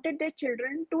 they wanted their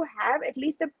children to have at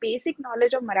least the basic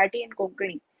knowledge of Marathi and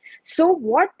Konkani. So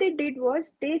what they did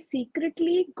was they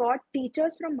secretly got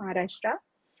teachers from Maharashtra,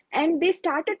 and they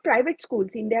started private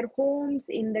schools in their homes,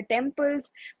 in the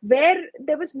temples, where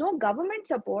there was no government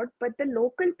support, but the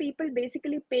local people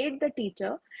basically paid the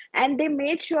teacher, and they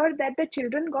made sure that the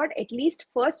children got at least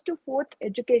first to fourth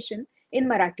education in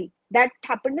Marathi. That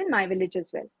happened in my village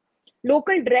as well.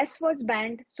 Local dress was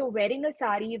banned, so wearing a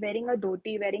sari, wearing a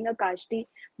dhoti, wearing a kashti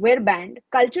were banned.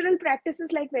 Cultural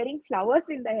practices like wearing flowers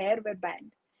in the hair were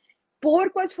banned.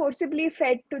 Pork was forcibly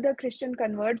fed to the Christian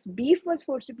converts. Beef was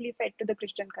forcibly fed to the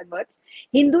Christian converts.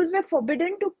 Hindus were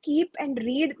forbidden to keep and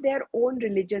read their own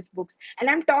religious books. And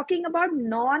I'm talking about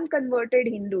non converted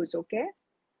Hindus, okay?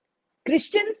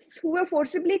 Christians who were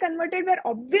forcibly converted were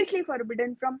obviously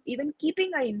forbidden from even keeping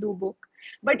a Hindu book.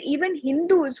 But even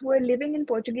Hindus who were living in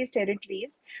Portuguese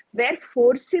territories were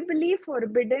forcibly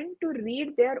forbidden to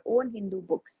read their own Hindu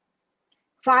books.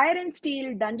 Fire and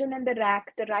Steel, Dungeon and the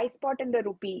Rack, The Rice Pot and the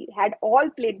Rupee had all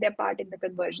played their part in the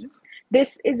conversions.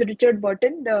 This is Richard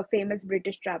Burton, the famous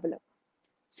British traveler.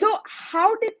 So,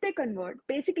 how did they convert?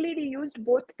 Basically, they used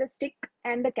both the stick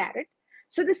and the carrot.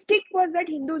 So, the stick was that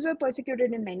Hindus were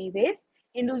persecuted in many ways.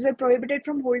 Hindus were prohibited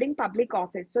from holding public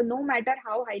office. So, no matter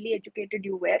how highly educated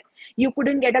you were, you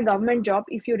couldn't get a government job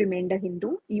if you remained a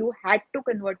Hindu. You had to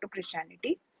convert to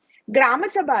Christianity. Grama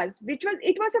Sabhas, which was,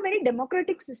 it was a very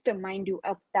democratic system, mind you,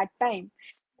 of that time.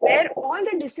 where all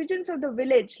the decisions of the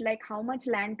village, like how much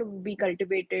land to be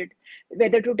cultivated,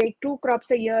 whether to take two crops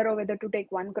a year or whether to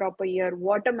take one crop a year,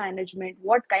 water management,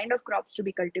 what kind of crops to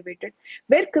be cultivated,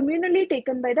 were communally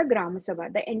taken by the Gram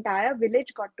Sabha. The entire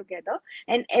village got together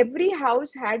and every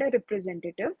house had a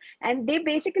representative, and they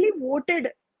basically voted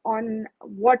on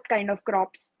what kind of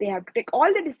crops they have to take.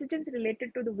 All the decisions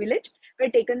related to the village were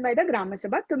taken by the Gram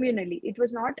Sabha communally. It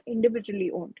was not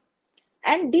individually owned.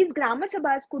 And these Grama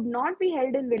Sabhas could not be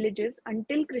held in villages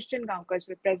until Christian Gaonkars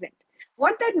were present.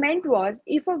 What that meant was,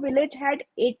 if a village had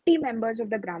 80 members of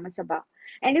the Grama Sabha,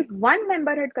 and if one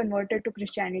member had converted to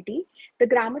Christianity, the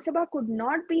Grama Sabha could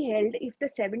not be held if the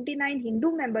 79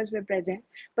 Hindu members were present,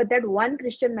 but that one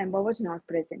Christian member was not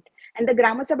present. And the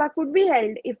Grama Sabha could be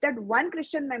held if that one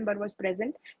Christian member was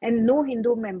present and no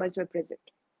Hindu members were present.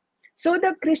 So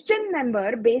the Christian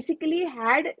member basically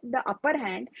had the upper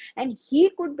hand, and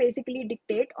he could basically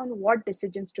dictate on what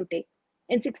decisions to take.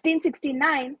 In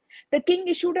 1669, the king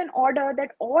issued an order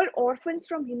that all orphans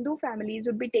from Hindu families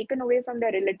would be taken away from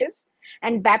their relatives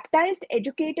and baptized,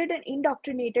 educated, and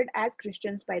indoctrinated as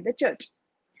Christians by the church.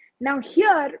 Now,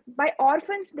 here, by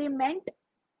orphans, they meant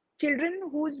children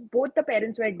whose both the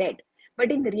parents were dead.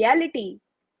 But in reality,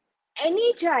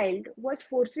 any child was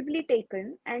forcibly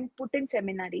taken and put in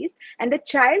seminaries, and the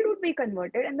child would be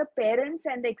converted, and the parents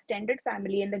and the extended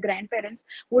family and the grandparents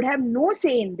would have no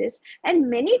say in this. And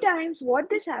many times what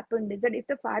this happened is that if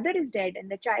the father is dead and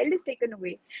the child is taken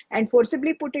away and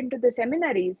forcibly put into the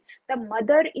seminaries, the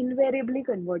mother invariably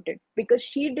converted because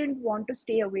she didn't want to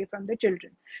stay away from the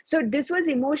children. So this was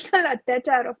emotional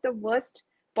attachar of the worst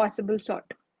possible sort.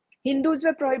 Hindus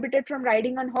were prohibited from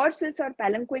riding on horses or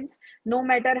palanquins, no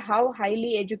matter how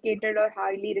highly educated or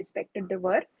highly respected they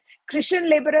were. Christian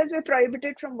laborers were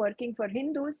prohibited from working for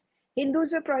Hindus.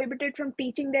 Hindus were prohibited from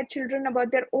teaching their children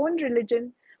about their own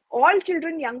religion. All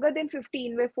children younger than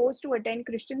 15 were forced to attend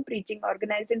Christian preaching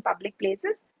organized in public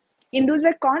places. Hindus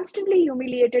were constantly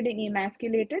humiliated and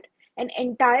emasculated, and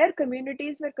entire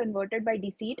communities were converted by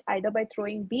deceit, either by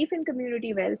throwing beef in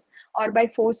community wells or by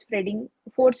force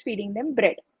feeding them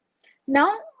bread.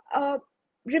 Now, uh,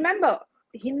 remember,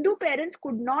 Hindu parents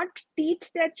could not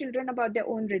teach their children about their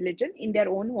own religion in their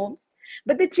own homes,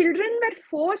 but the children were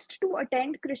forced to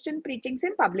attend Christian preachings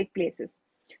in public places.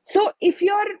 So, if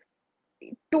you're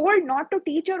told not to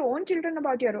teach your own children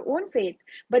about your own faith,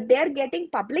 but they're getting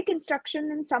public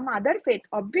instruction in some other faith,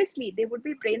 obviously they would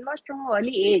be brainwashed from an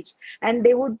early age and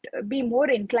they would be more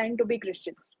inclined to be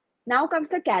Christians. Now comes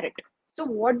the carrot. So,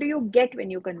 what do you get when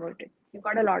you converted? You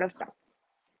got a lot of stuff.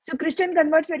 So Christian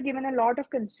converts were given a lot of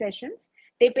concessions.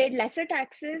 They paid lesser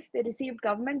taxes, they received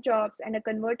government jobs, and a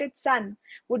converted son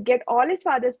would get all his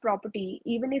father's property,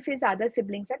 even if his other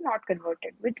siblings had not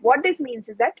converted. Which what this means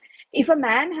is that if a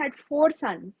man had four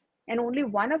sons and only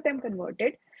one of them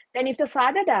converted, then if the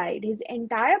father died, his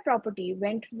entire property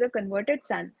went to the converted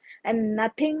son, and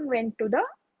nothing went to the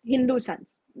Hindu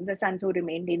sons, the sons who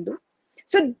remained Hindu.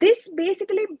 So this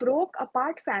basically broke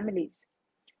apart families.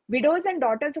 Widows and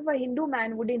daughters of a Hindu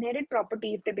man would inherit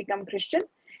property if they become Christian.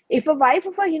 If a wife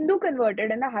of a Hindu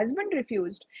converted and the husband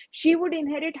refused, she would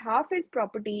inherit half his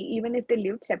property even if they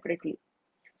lived separately.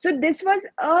 So, this was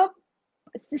a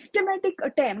systematic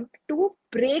attempt to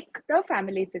break the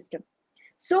family system.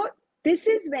 So, this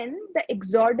is when the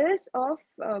exodus of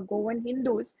Goan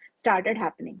Hindus started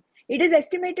happening. It is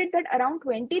estimated that around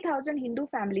 20,000 Hindu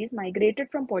families migrated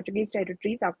from Portuguese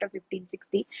territories after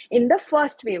 1560 in the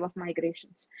first wave of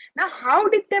migrations. Now, how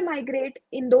did they migrate?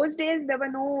 In those days, there were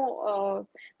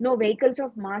no vehicles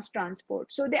of mass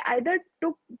transport. So, they either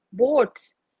took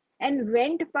boats and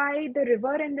went by the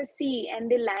river and the sea,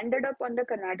 and they landed up on the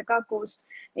Karnataka coast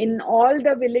in all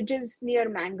the villages near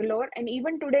Mangalore. And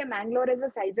even today, Mangalore has a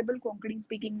sizable Konkani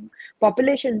speaking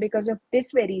population because of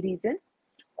this very reason.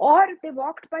 Or they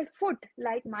walked by foot,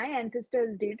 like my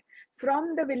ancestors did,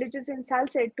 from the villages in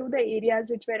Salsette to the areas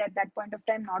which were at that point of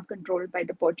time not controlled by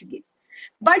the Portuguese.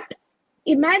 But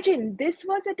imagine this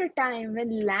was at a time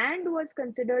when land was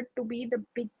considered to be the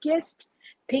biggest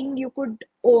thing you could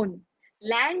own.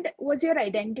 Land was your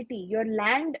identity. Your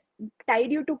land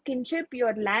tied you to kinship,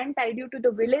 your land tied you to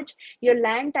the village, your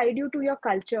land tied you to your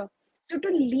culture. So to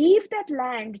leave that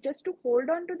land just to hold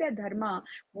on to their dharma,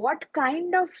 what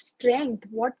kind of strength,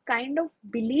 what kind of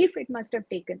belief it must have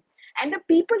taken. And the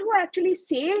people who actually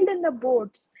sailed in the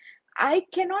boats, I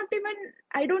cannot even,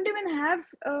 I don't even have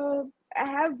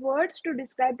have words to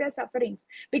describe their sufferings,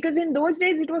 because in those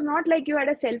days it was not like you had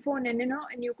a cell phone and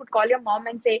and you could call your mom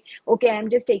and say, okay, I'm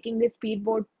just taking this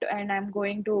speedboat and I'm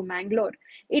going to Mangalore.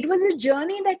 It was a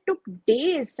journey that took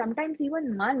days, sometimes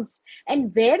even months.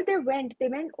 And where they went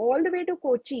all the way to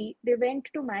Kochi, they went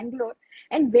to Mangalore,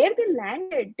 and where they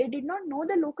landed, they did not know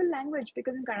the local language,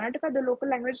 because in Karnataka the local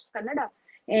language is Kannada.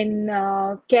 In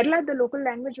Kerala the local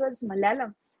language was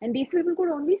Malayalam, and these people could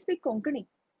only speak Konkani.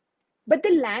 But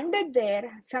they landed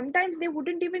there. Sometimes they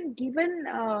wouldn't even given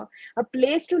a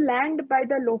place to land by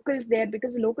the locals there,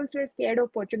 because the locals were scared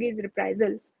of Portuguese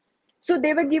reprisals. So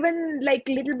they were given like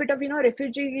little bit of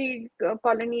refugee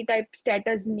colony type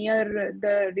status near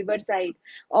the riverside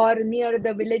or near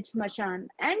the village smashan,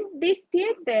 and they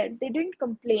stayed there. They didn't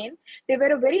complain. They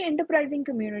were a very enterprising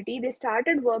community. They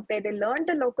started work there. They learned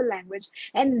the local language,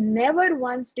 and never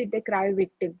once did they cry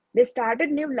victim. They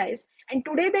started new lives, and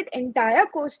today that entire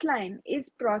coastline is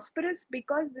prosperous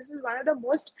because this is one of the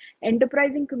most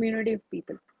enterprising community of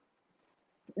people.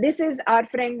 This is our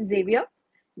friend Xavier.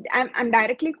 I'm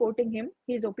directly quoting him,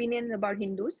 his opinion about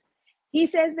Hindus. He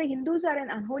says the Hindus are an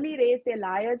unholy race, they're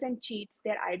liars and cheats,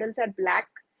 their idols are black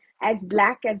as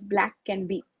black can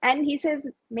be. And he says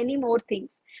many more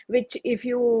things, which if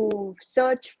you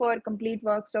search for complete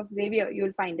works of Xavier,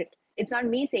 you'll find it. It's not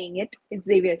me saying it, it's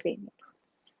Xavier saying it.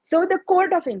 So the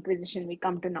Court of Inquisition we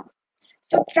come to now.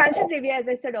 So Francis Xavier, as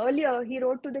I said earlier, he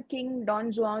wrote to the King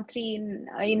Don Juan III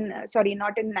in sorry,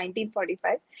 not in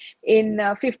 1945, in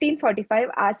 1545,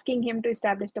 asking him to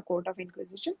establish the Court of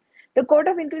Inquisition. The Court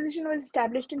of Inquisition was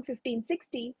established in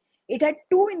 1560. It had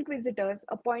two inquisitors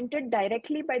appointed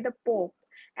directly by the Pope.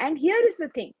 And here is the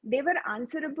thing, they were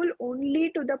answerable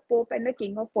only to the Pope and the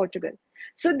King of Portugal.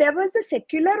 So there was the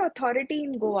secular authority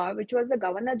in Goa, which was the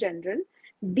Governor General.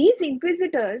 These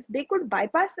inquisitors, they could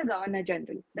bypass the Governor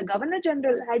General. The Governor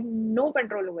General had no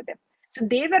control over them. So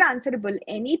they were answerable.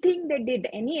 Anything they did,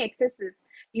 any excesses,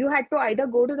 you had to either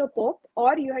go to the Pope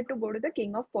or you had to go to the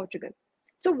King of Portugal.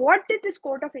 So what did this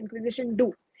Court of Inquisition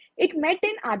do? It met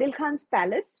in Adil Khan's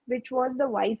palace, which was the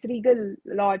Viceregal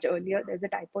Lodge earlier. There's a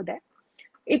typo there.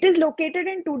 It is located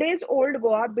in today's Old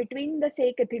Goa between the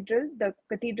Say Cathedral, the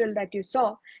cathedral that you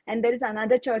saw, and there is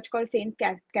another church called St.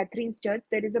 Catherine's Church.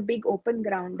 There is a big open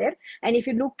ground there. And if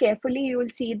you look carefully, you will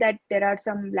see that there are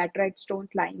some laterite stones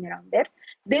lying around there.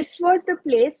 This was the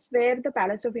place where the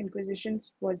Palace of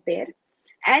Inquisitions was there.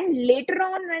 And later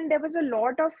on, when there was a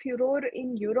lot of furor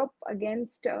in Europe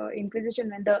against Inquisition,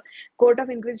 when the Court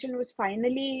of Inquisition was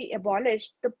finally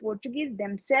abolished, the Portuguese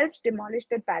themselves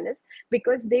demolished the palace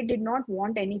because they did not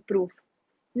want any proof.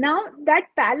 Now, that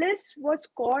palace was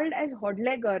called as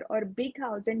Hodlegar, or Big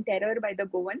House in Terror, by the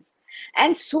Goans.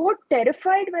 And so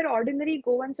terrified were ordinary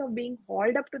Goans of being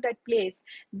hauled up to that place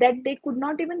that they could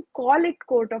not even call it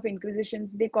Court of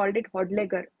Inquisitions. They called it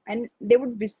Hodlegar. And they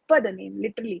would whisper the name,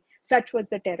 literally. Such was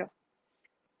the terror.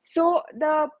 So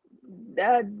the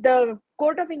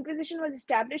Court of Inquisition was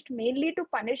established mainly to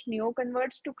punish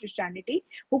neo-converts to Christianity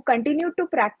who continued to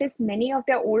practice many of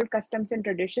their old customs and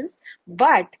traditions.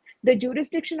 But the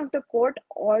jurisdiction of the court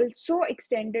also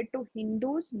extended to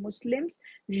Hindus, Muslims,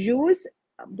 Jews,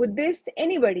 Buddhists,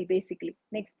 anybody basically.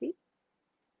 Next, please.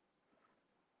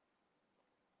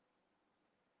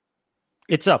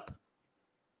 It's up.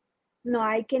 No,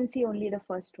 I can see only the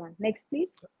first one. Next,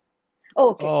 please. Oh,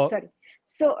 okay, Oh, sorry.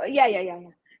 So, yeah.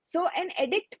 So, an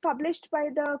edict published by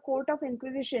the Court of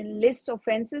Inquisition lists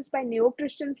offenses by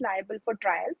neo-Christians liable for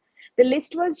trial. The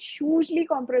list was hugely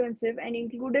comprehensive and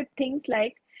included things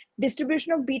like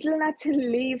distribution of betel nuts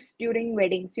and leaves during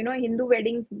weddings. Hindu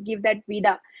weddings give that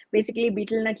vida, basically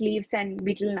betel nut leaves and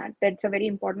betel nut. That's a very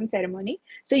important ceremony.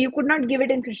 So, you could not give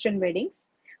it in Christian weddings.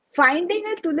 Finding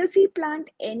a tulsi plant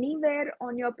anywhere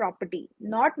on your property,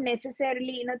 not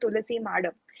necessarily in a tulsi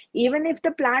madam. Even if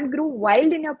the plant grew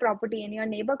wild in your property and your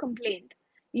neighbor complained,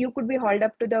 you could be hauled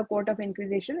up to the Court of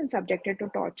Inquisition and subjected to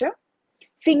torture.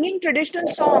 Singing traditional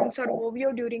songs or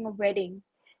ovio during a wedding.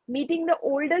 Meeting the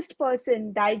oldest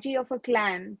person, Daiji of a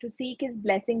clan, to seek his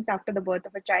blessings after the birth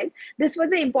of a child. This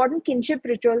was an important kinship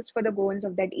rituals for the Goans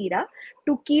of that era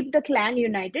to keep the clan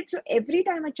united. So every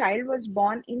time a child was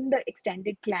born in the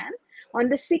extended clan, on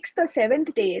the sixth or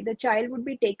seventh day, the child would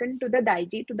be taken to the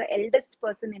Daiji, to the eldest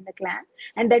person in the clan,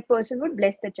 and that person would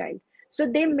bless the child. So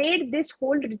they made this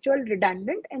whole ritual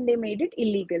redundant and they made it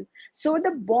illegal. So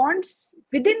the bonds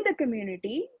within the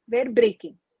community were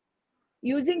breaking.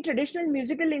 Using traditional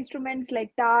musical instruments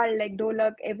like tal, like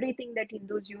dolak, everything that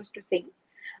Hindus used to sing.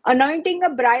 Anointing a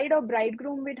bride or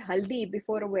bridegroom with haldi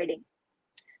before a wedding.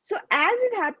 So, as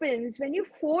it happens, when you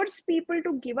force people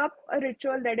to give up a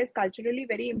ritual that is culturally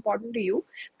very important to you,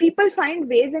 people find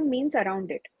ways and means around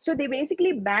it. So, they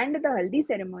basically banned the haldi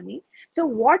ceremony. So,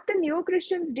 what the neo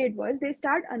Christians did was they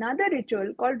start another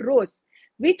ritual called rose,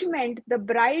 which meant the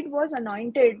bride was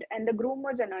anointed and the groom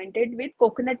was anointed with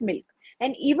coconut milk.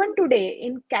 And even today,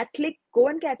 in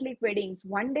Goan Catholic weddings,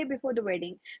 one day before the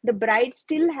wedding, the bride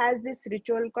still has this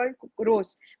ritual called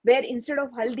rose, where instead of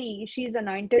haldi, she is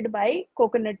anointed by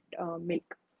coconut milk.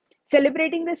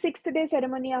 Celebrating the sixth day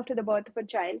ceremony after the birth of a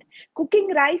child,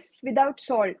 cooking rice without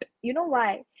salt. You know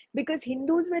why? Because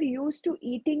Hindus were used to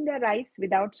eating the rice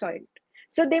without salt.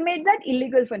 So they made that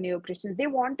illegal for neo Christians. They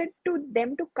wanted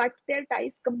them to cut their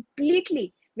ties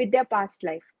completely with their past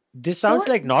life. This So sounds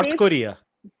like North they Korea.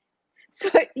 so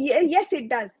yes, it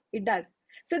does. It does.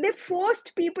 So they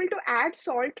forced people to add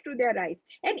salt to their rice.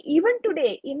 And even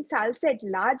today in Salset,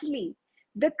 largely,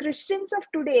 the Christians of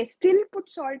today still put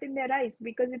salt in their rice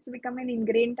because it's become an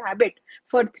ingrained habit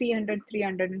for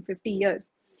 350 years.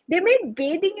 They made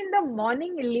bathing in the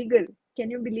morning illegal. Can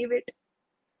you believe it?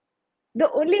 The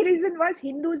only reason was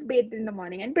Hindus bathed in the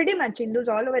morning. And pretty much Hindus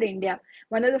all over India,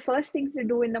 one of the first things to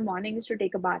do in the morning is to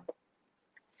take a bath.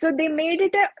 So they made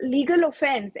it a legal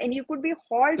offense, and you could be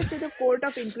hauled to the court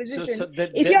of So inquisition if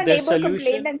the your the neighbor complained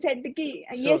solution. and said कि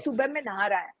ये So सुबह में नहा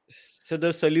रहा है. so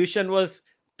the solution was,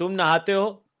 तुम नहाते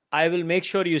हो, I will make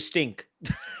sure you stink.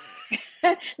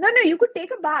 No, you could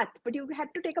take a bath, but you had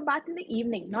to take a bath in the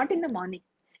evening, not in the morning.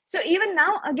 So even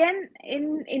now, again,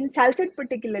 in Salsett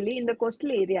particularly, in the coastal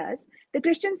areas, the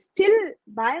Christians still,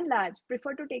 by and large,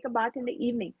 prefer to take a bath in the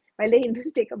evening, while the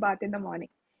Hindus take a bath in the morning.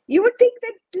 You would think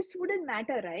that this wouldn't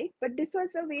matter, right? But this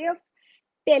was a way of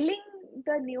telling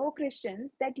the neo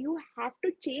Christians that you have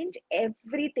to change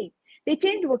everything. They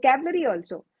changed vocabulary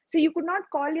also. So you could not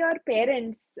call your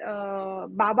parents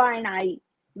Baba and I,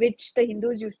 which the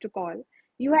Hindus used to call.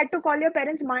 You had to call your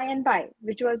parents Mai and Pai,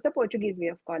 which was the Portuguese way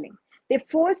of calling. They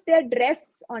forced their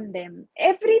dress on them.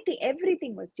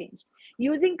 Everything was changed.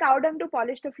 Using cow dung to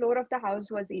polish the floor of the house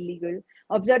was illegal.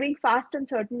 Observing fast on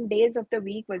certain days of the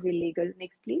week was illegal.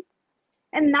 Next, please.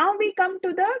 And now we come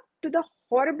to the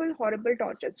horrible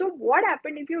torture. So what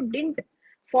happened if you didn't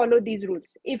follow these rules?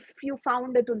 If you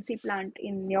found a tulsi plant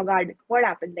in your garden, what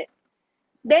happened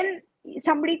then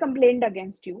somebody complained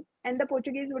against you, and the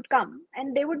Portuguese would come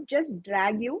and they would just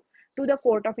drag you to the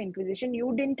court of inquisition.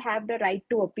 You didn't have the right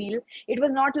to appeal. It was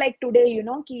not like today,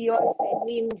 ki your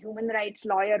friendly human rights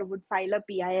lawyer would file a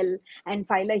PIL and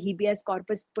file a habeas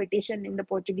corpus petition in the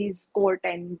Portuguese court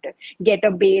and get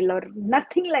a bail or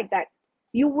nothing like that.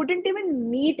 You wouldn't even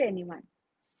meet anyone.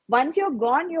 Once you're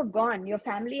gone, you're gone. Your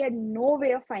family had no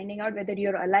way of finding out whether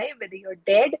you're alive, whether you're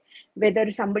dead,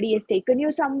 whether somebody has taken you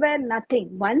somewhere, nothing.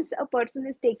 Once a person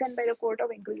is taken by the court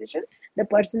of inquisition, the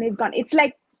person is gone. It's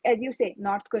like, as you say,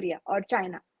 North Korea or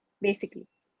China, basically.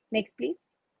 Next, please.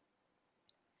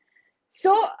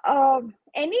 So,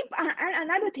 and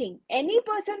another thing, any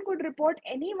person could report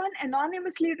anyone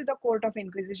anonymously to the court of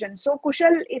inquisition. So,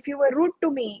 Kushal, if you were rude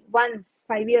to me once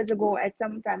 5 years ago at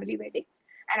some family wedding,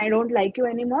 and I don't like you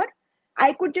anymore,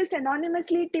 I could just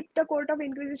anonymously tip the court of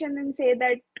inquisition and say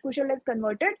that Kushal has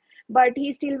converted, but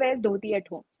he still wears dhoti at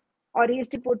home, or he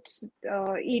still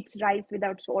eats rice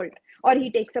without salt, or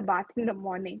he takes a bath in the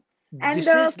morning, and This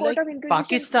the is court like of inquisition.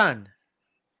 Pakistan.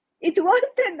 It's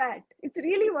worse than that. It's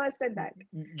really worse than that.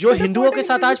 जो So the हिंदुओं court of के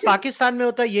साथ आज inquisition, Pakistan में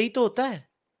होता है, यही तो होता है.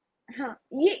 हाँ,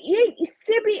 ये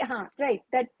इससे भी, हाँ, right,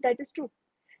 that is true.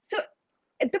 So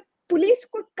the police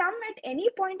could come at any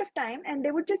point of time and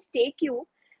they would just take you,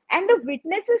 and the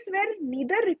witnesses were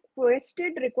neither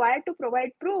required to provide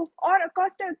proof or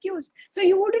accost the accused. So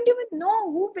you wouldn't even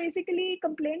know who basically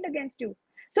complained against you.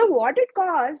 So what it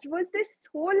caused was this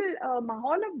whole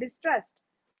mahal of distrust.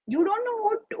 You don't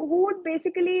know who would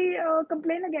basically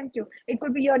complain against you. It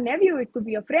could be your nephew, it could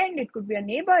be a friend, it could be a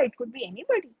neighbor, it could be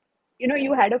anybody.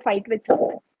 You had a fight with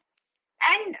someone,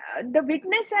 and the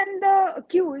witness and the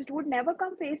accused would never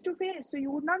come face to face, so you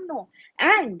would not know.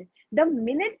 And the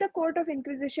minute the court of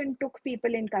inquisition took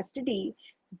people in custody,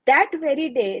 that very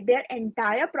day their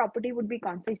entire property would be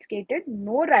confiscated,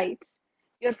 no rights,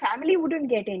 your family wouldn't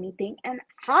get anything, and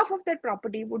half of that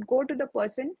property would go to the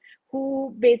person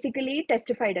who basically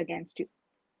testified against you.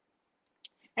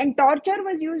 And torture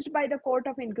was used by the court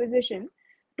of inquisition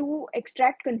to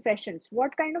extract confessions.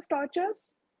 What kind of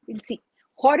tortures? We'll see.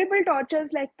 Horrible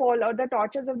tortures like Paul, or the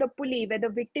tortures of the pulley, where the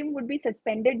victim would be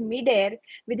suspended midair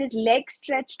with his legs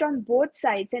stretched on both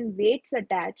sides and weights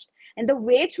attached. And the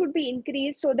weights would be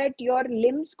increased so that your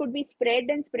limbs could be spread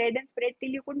and spread and spread till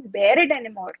you couldn't bear it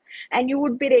anymore. And you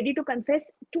would be ready to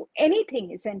confess to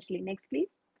anything, essentially. Next,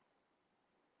 please.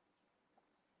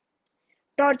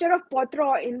 Torture of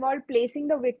Potro involved placing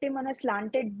the victim on a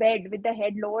slanted bed with the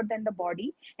head lower than the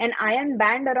body. An iron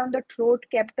band around the throat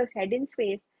kept the head in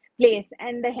place,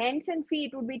 and the hands and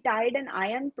feet would be tied, and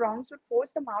iron prongs would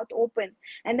force the mouth open,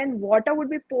 and then water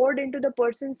would be poured into the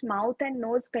person's mouth and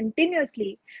nose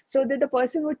continuously, so that the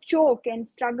person would choke and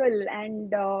struggle,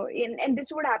 and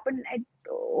this would happen at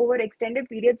over extended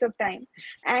periods of time.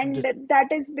 And This,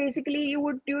 that is basically, you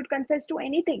would confess to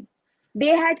anything.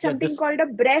 They had yeah, something this, called a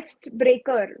breast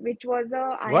breaker, which was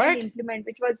a iron what? implement,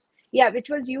 which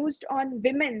was used on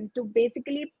women to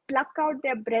basically pluck out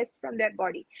their breasts from their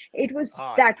body. It was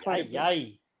Ay, that ay, horrible.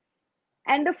 ay.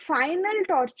 And the final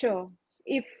torture,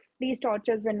 if these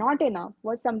tortures were not enough,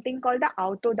 was something called the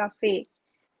auto da fe,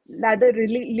 rather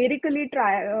lyrically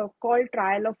called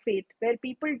trial of faith, where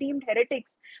people deemed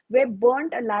heretics were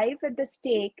burnt alive at the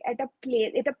stake at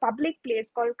a public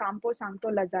place called Campo Santo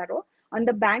Lazzaro on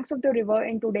the banks of the river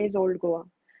in today's Old Goa.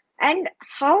 And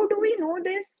how do we know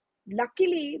this?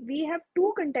 Luckily, we have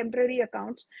two contemporary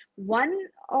accounts, one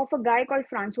of a guy called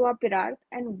Francois Pirard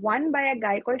and one by a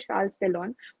guy called Charles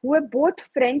Dellon, who were both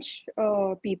French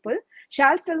people.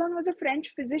 Charles Dellon was a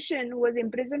French physician who was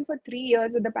imprisoned for 3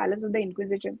 years at the Palace of the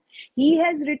Inquisition. He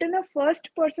has written a first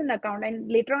person account, and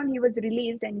later on he was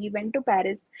released and he went to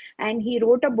Paris and he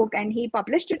wrote a book and he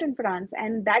published it in France.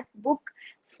 And that book,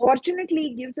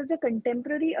 fortunately, gives us a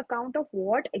contemporary account of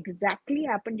what exactly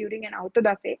happened during an auto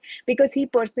da fe, because he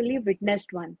personally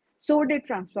witnessed one. So did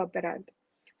Francois Perard.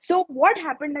 So, what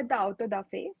happened at the auto da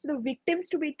fe? So, the victims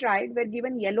to be tried were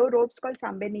given yellow robes called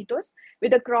sambenitos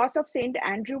with a cross of Saint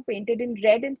Andrew painted in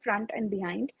red in front and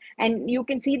behind. And you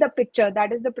can see the picture,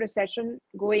 that is the procession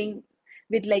going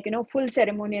with, like, full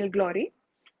ceremonial glory.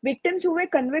 Victims who were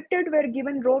convicted were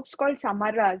given robes called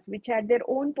samarras, which had their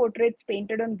own portraits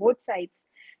painted on both sides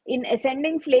in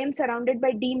ascending flames surrounded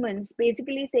by demons,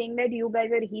 basically saying that you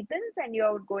guys are heathens and you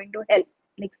are going to hell.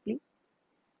 Next, please.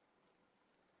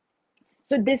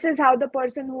 So this is how the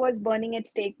person who was burning at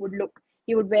stake would look.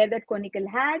 He would wear that conical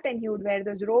hat and he would wear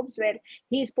those robes where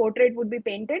his portrait would be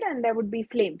painted and there would be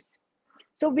flames.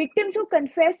 So victims who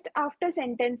confessed after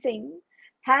sentencing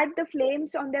had the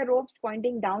flames on their robes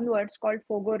pointing downwards, called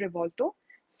fogo revolto.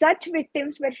 Such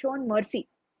victims were shown mercy.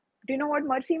 Do you know what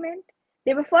mercy meant?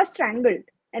 They were first strangled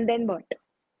and then burnt.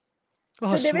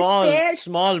 Oh, So they were small, spared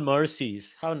small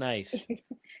mercies. How nice.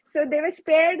 so they were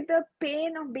spared the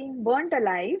pain of being burnt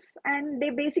alive, and they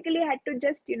basically had to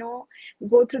just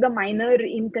go through the minor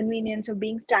inconvenience of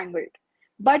being strangled.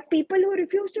 But people who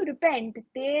refused to repent,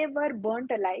 they were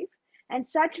burnt alive. And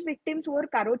such victims wore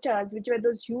karochas, which were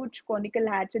those huge conical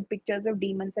hats with pictures of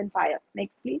demons and fire.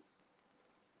 Next, please.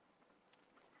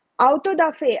 Auto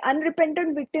da fe,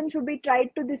 unrepentant victims would be tried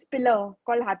to this pillar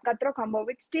called Hatkatra Khamba,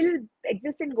 which still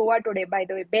exists in Goa today, by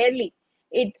the way, barely.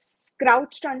 It's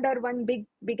crouched under one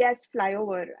big ass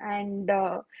flyover, and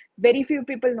very few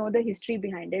people know the history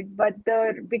behind it. But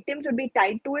the victims would be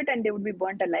tied to it and they would be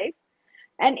burnt alive.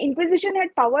 And Inquisition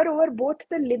had power over both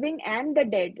the living and the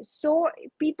dead. So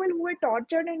people who were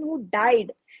tortured and who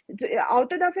died,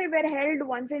 auto da fe were held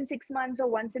once in 6 months or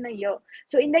once in a year.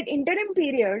 So in that interim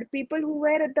period, people who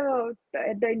were at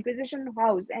the Inquisition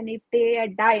house, and if they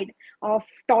had died of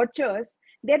tortures,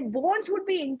 their bones would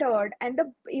be interred, and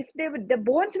the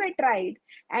bones were tried,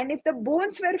 and if the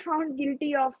bones were found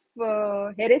guilty of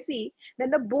heresy, then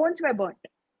the bones were burnt.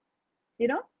 You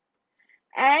know,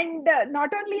 and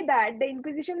not only that, the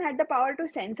Inquisition had the power to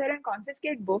censor and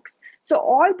confiscate books. So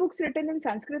all books written in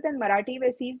Sanskrit and Marathi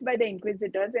were seized by the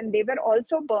inquisitors, and they were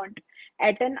also burnt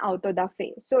at an auto da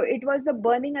fe. So it was the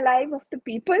burning alive of the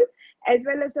people as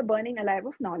well as the burning alive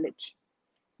of knowledge.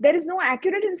 There is no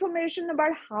accurate information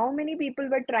about how many people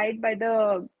were tried by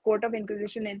the Court of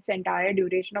Inquisition in its entire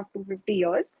duration of 250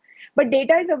 years, but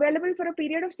data is available for a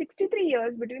period of 63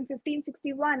 years between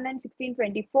 1561 and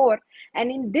 1624,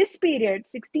 and in this period,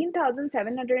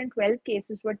 16,712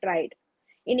 cases were tried.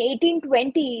 In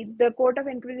 1820, the Court of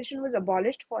Inquisition was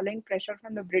abolished following pressure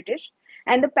from the British,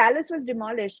 and the palace was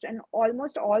demolished, and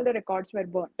almost all the records were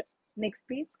burnt. Next,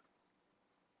 please.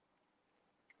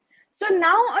 So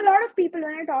now a lot of people,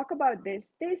 when I talk about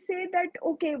this, they say that,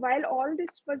 okay, while all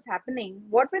this was happening,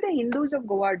 what were the Hindus of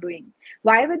Goa doing?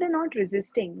 Why were they not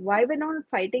resisting? Why were they not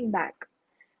fighting back?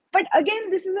 But again,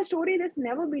 this is a story that's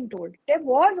never been told. There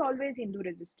was always Hindu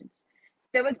resistance.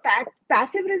 There was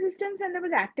passive resistance and there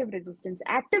was active resistance.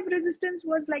 Active resistance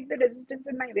was like the resistance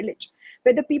in my village,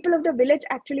 where the people of the village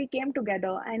actually came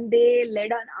together and they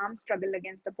led an armed struggle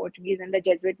against the Portuguese and the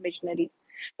Jesuit missionaries.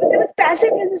 But there was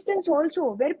passive resistance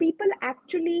also, where people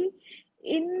actually,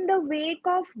 in the wake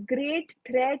of great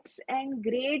threats and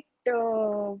great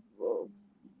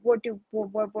what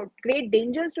great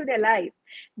dangers to their life,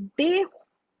 they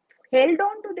held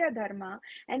on to their dharma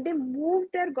and they moved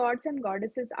their gods and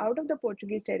goddesses out of the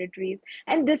Portuguese territories.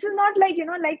 And this is not like,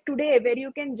 like today, where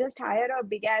you can just hire a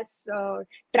big ass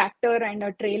tractor and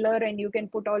a trailer and you can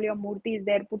put all your murtis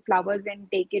there, put flowers and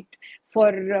take it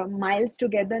for miles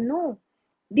together. No.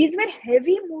 These were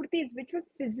heavy murtis which were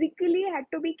physically had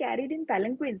to be carried in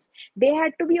palanquins. They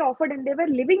had to be offered, and they were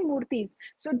living murtis.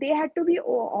 So they had to be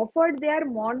offered their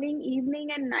morning, evening,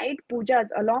 and night pujas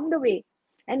along the way,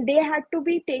 and they had to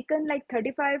be taken like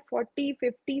 35, 40,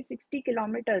 50, 60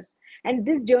 kilometers, and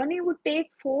this journey would take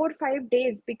 4 or 5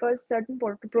 days because certain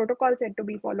protocols had to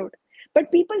be followed, but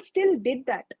people still did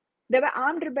that. There were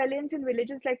armed rebellions in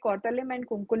villages like Kortalim and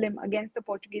Kunkulim against the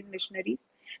Portuguese missionaries.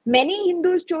 Many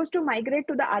Hindus chose to migrate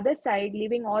to the other side,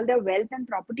 leaving all their wealth and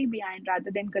property behind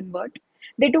rather than convert.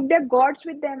 They took their gods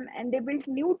with them and they built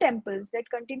new temples that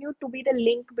continued to be the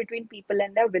link between people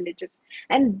and their villages.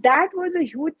 And that was a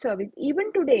huge service.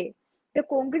 Even today, the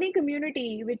Konkani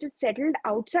community, which is settled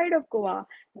outside of Goa,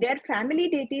 their family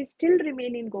deities still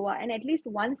remain in Goa, and at least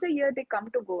once a year they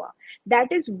come to Goa. That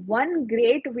is one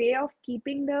great way of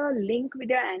keeping the link with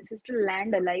your ancestral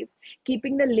land alive,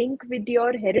 keeping the link with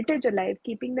your heritage alive,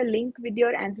 keeping the link with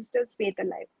your ancestors' faith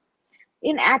alive.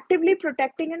 In actively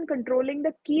protecting and controlling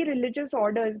the key religious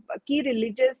orders, key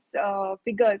religious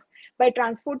figures, by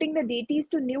transporting the deities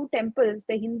to new temples,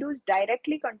 the Hindus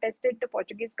directly contested the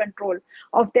Portuguese control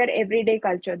of their everyday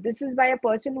culture. This is by a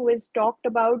person who has talked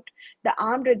about the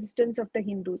armed resistance of the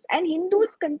Hindus. And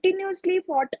Hindus continuously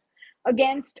fought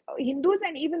against Hindus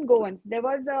and even Goans. There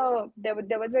was a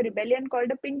rebellion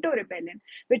called the Pinto Rebellion,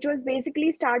 which was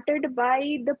basically started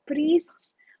by the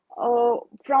priests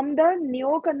from the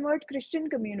neo-convert Christian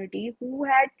community who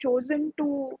had chosen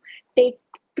to take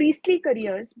priestly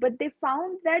careers, but they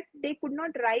found that they could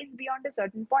not rise beyond a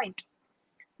certain point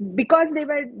because they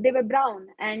were brown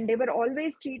and they were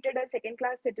always treated as second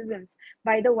class citizens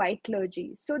by the white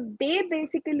clergy. So they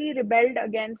basically rebelled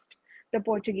against the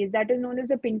Portuguese. That is known as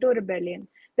the Pinto Rebellion.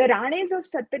 The Ranes of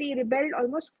Sattari rebelled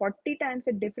almost 40 times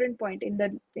at different point in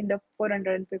the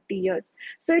 450 years.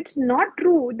 So it's not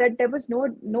true that there was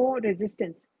no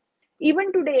resistance.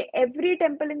 Even today, every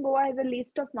temple in Goa has a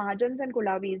list of Mahajans and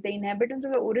Kulavis, the inhabitants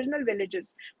of the original villages,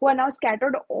 who are now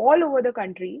scattered all over the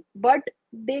country, but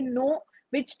they know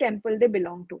which temple they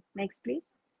belong to. Next, please.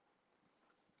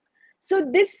 So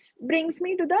this brings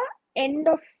me to the end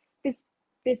of this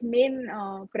this main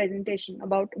presentation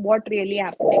about what really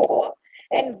happened in Goa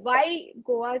and why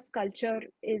Goa's culture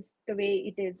is the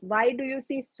way it is. Why do you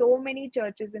see so many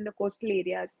churches in the coastal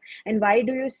areas, and why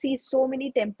do you see so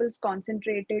many temples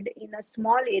concentrated in a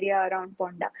small area around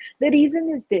Ponda? The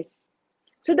reason is this.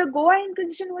 So the Goa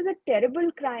Inquisition was a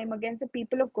terrible crime against the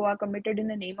people of Goa committed in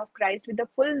the name of Christ with the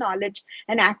full knowledge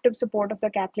and active support of the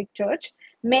Catholic Church.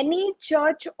 Many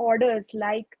church orders,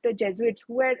 like the Jesuits,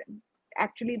 who were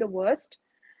actually the worst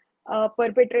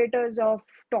perpetrators of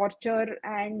torture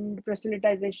and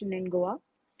proselytization in Goa,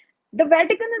 the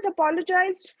Vatican has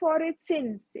apologized for its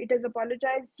sins. It has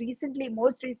apologized recently,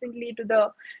 most recently, to the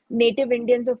Native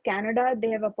Indians of Canada.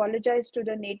 They have apologized to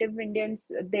the Native Indians,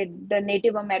 the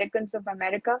Native Americans of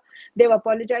America. They've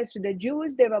apologized to the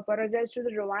Jews. They've apologized to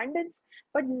the Rwandans.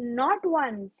 But not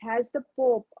once has the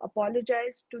Pope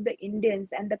apologized to the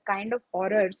Indians and the kind of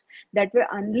horrors that were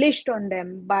unleashed on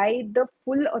them by the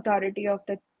full authority of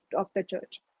the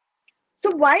church. So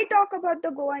why talk about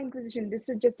the Goa Inquisition? This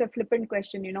is just a flippant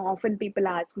question. Often people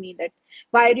ask me that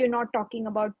why are you not talking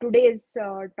about today's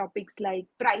topics like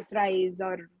price rise,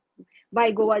 or why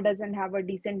Goa doesn't have a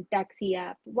decent taxi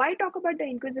app? Why talk about the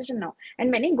Inquisition now? And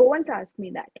many Goans ask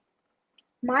me that.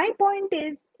 My point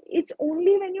is, it's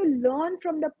only when you learn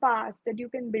from the past that you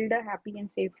can build a happy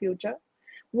and safe future.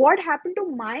 What happened to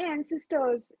my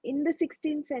ancestors in the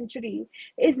 16th century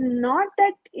is not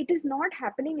that it is not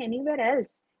happening anywhere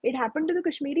else. It happened to the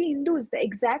Kashmiri Hindus, the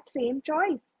exact same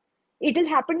choice. It has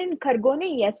happened in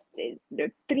Khargone, yes,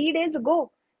 3 days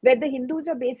ago, where the Hindus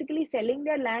are basically selling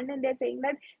their land and they're saying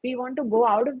that we want to go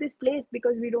out of this place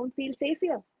because we don't feel safe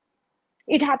here.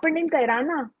 It happened in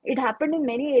Kairana. It happened in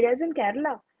many areas in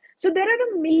Kerala. So there are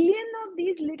a million of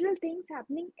these little things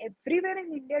happening everywhere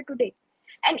in India today.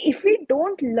 And if we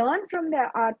don't learn from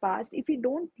our past, if we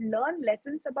don't learn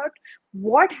lessons about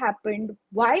what happened,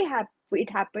 why it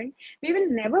happened, we will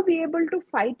never be able to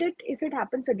fight it if it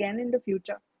happens again in the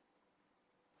future.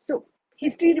 So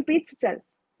history repeats itself.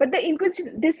 But the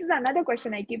Inquisition, this is another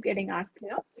question I keep getting asked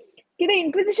here. Okay, the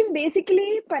Inquisition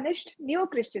basically punished neo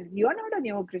Christians. You're not a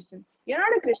neo Christian. You're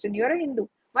not a Christian. You're a Hindu.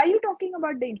 Why are you talking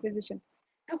about the Inquisition?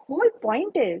 The whole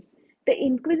point is the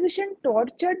Inquisition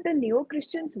tortured the neo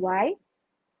Christians. Why?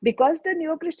 Because the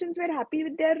Neo Christians were happy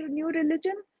with their new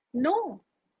religion? No,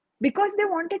 because they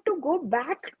wanted to go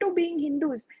back to being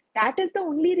Hindus. That is the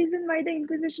only reason why the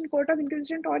Inquisition, Court of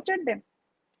Inquisition tortured them.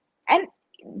 And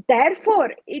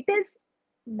therefore, it is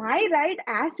my right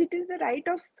as it is the right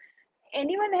of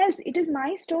anyone else. It is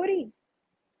my story.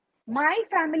 My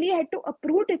family had to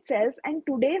uproot itself, and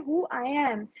today who I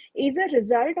am is a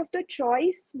result of the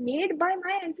choice made by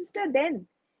my ancestor then.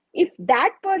 If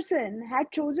that person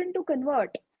had chosen to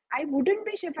convert, I wouldn't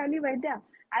be Shefali Vaidya.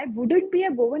 I wouldn't be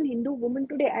a Goan Hindu woman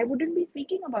today. I wouldn't be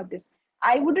speaking about this.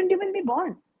 I wouldn't even be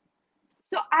born.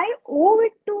 So I owe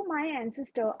it to my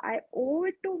ancestor. I owe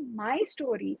it to my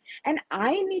story. And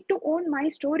I need to own my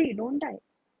story, don't I?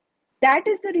 That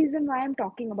is the reason why I'm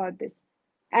talking about this.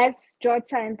 As George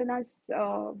Santana's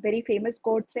very famous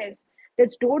quote says,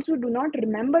 that those who do not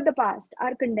remember the past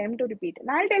are condemned to repeat.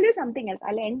 And I'll tell you something else.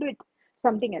 I'll end with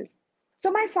something else. So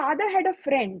my father had a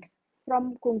friend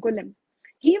from Kunkulim.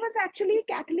 He was actually a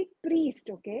Catholic priest,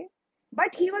 okay?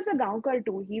 But he was a Gaonkar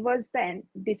too. He was the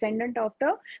descendant of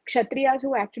the Kshatriyas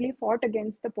who actually fought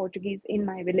against the Portuguese in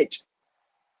my village.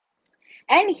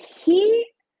 And he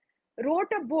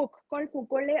wrote a book called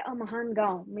Kukole, a Mahan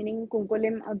Gaon, meaning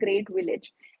Kunkulim, a great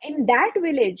village. In that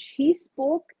village, he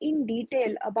spoke in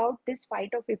detail about this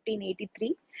fight of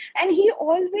 1583, and he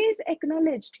always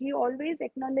acknowledged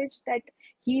that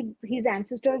his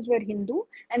ancestors were Hindu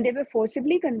and they were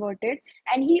forcibly converted,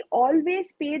 and he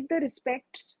always paid the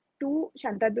respects to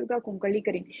Shantadurga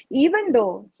Kunkalikarin, even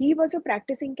though he was a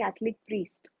practicing Catholic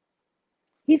priest.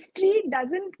 History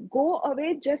doesn't go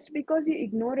away just because you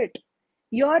ignore it.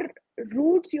 Your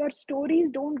roots, your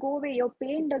stories don't go away. Your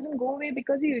pain doesn't go away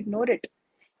because you ignore it.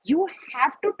 You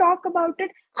have to talk about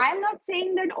it. I'm not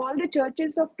saying that all the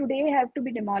churches of today have to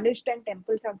be demolished and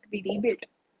temples have to be rebuilt.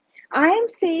 I am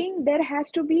saying there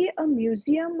has to be a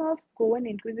museum of Goan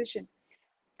Inquisition.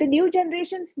 The new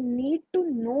generations need to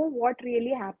know what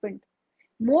really happened.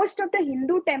 Most of the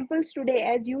Hindu temples today,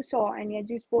 as you saw and as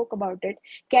you spoke about it,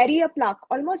 carry a plaque.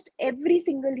 Almost every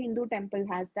single Hindu temple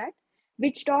has that,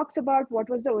 which talks about what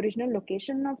was the original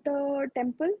location of the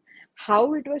temple,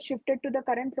 how it was shifted to the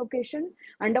current location,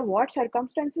 under what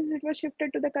circumstances it was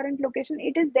shifted to the current location.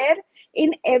 It is there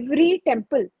in every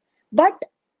temple. But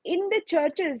in the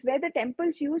churches where the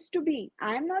temples used to be,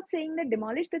 I am not saying that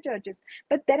demolish the churches,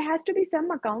 but there has to be some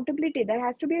accountability. There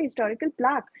has to be a historical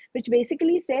plaque which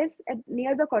basically says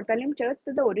near the Korkalim church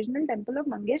that the original temple of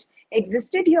Mangesh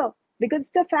existed here, because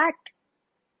it's a fact.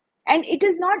 And it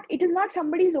is not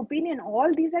somebody's opinion.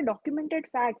 All these are documented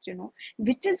facts,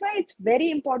 which is why it's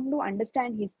very important to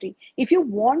understand history. If you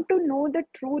want to know the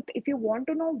truth, if you want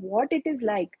to know what it is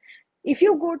like, if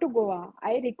you go to Goa,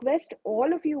 I request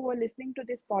all of you who are listening to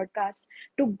this podcast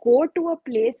to go to a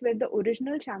place where the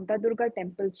original Shantadurga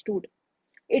temple stood.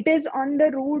 It is on the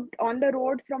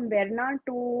road from Verna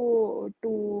to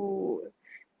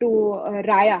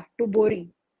Raya to Bori,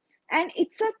 and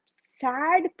it's a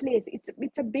sad place.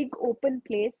 It's a big open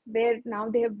place where now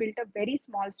they have built a very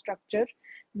small structure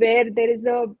where there is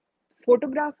a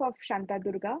photograph of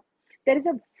Shantadurga. There is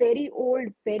a very old,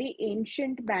 very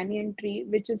ancient banyan tree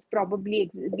which has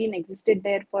probably been existed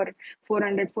there for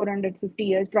 400, 450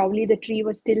 years. Probably the tree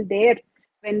was still there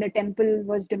when the temple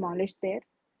was demolished there.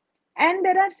 And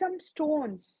there are some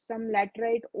stones, some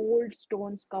laterite old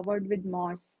stones covered with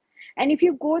moss. And if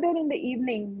you go there in the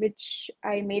evening, which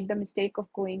I made the mistake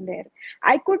of going there,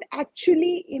 I could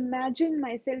actually imagine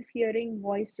myself hearing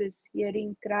voices,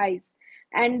 hearing cries.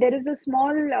 And there is a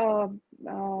small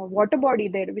water body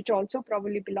there, which also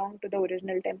probably belonged to the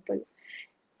original temple.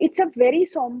 It's a very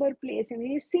somber place. And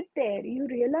when you sit there, you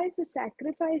realize the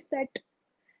sacrifice that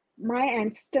my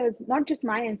ancestors, not just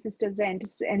my ancestors, the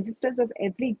ancestors of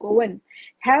every Goan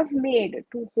have made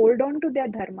to hold on to their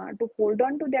dharma, to hold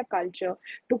on to their culture,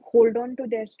 to hold on to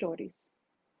their stories.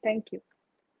 Thank you.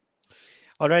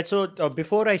 All right. So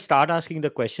before I start asking the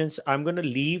questions, I'm going to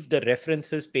leave the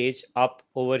references page up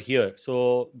over here.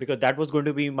 So, because that was going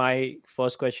to be my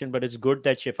first question, but it's good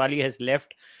that Shefali has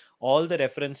left all the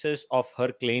references of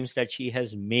her claims that she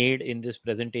has made in this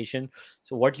presentation.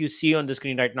 So, what you see on the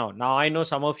screen right now. Now, I know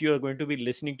some of you are going to be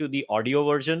listening to the audio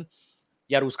version.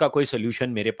 यार उसका कोई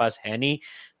solution मेरे पास है नहीं.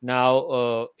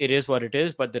 Now it is what it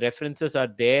is, but the references are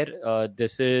there.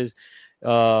 This is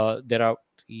there are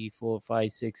 3, 4,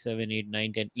 5, 6, 7, 8,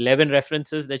 9, 10, 11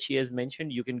 references that she has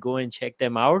mentioned. You can go and check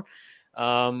them out.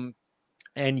 And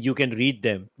you can read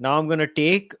them. Now I'm going to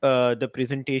take the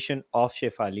presentation of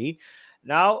Shefali.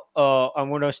 Now I'm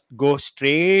going to go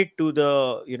straight to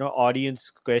the audience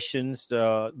questions.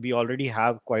 We already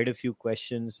have quite a few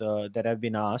questions that have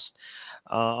been asked.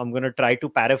 I'm going to try to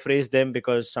paraphrase them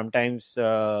because sometimes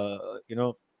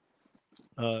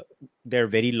uh, they're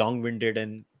very long-winded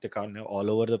and they kind of all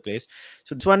over the place.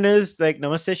 So this one is like,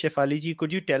 Namaste Shefali ji,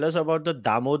 could you tell us about the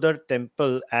Damodar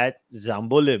temple at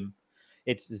Zambolim?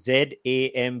 It's Yes,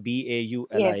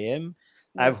 Zambaulim.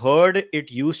 I've yes, heard it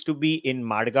used to be in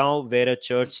Madgaon where a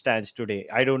church stands today.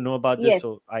 I don't know about this,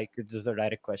 so yes. this is a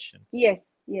direct question. Yes,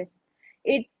 yes.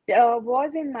 It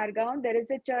was in Margaon. There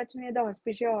is a church near the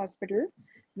Hospicia Hospital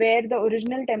where the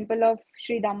original temple of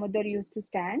Sri Damodar used to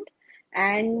stand.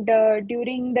 And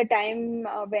during the time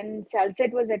when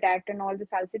Salsette was attacked and all the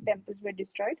Salsette temples were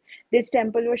destroyed, this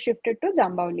temple was shifted to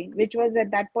Zambauli, which was at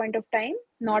that point of time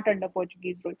not under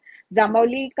Portuguese rule.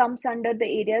 Zambauli comes under the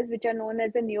areas which are known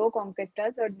as the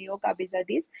Neo-Conquistas or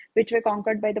Neo-Cabizadis, which were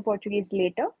conquered by the Portuguese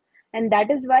later, and that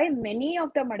is why many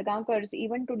of the Madgaonkars,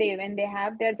 even today, when they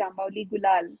have their Zambauli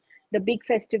Gulal, the big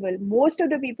festival, most of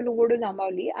the people who go to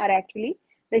Zambauli are actually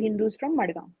the Hindus from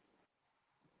Madgaon.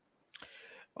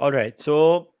 All right.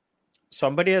 So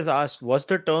somebody has asked, was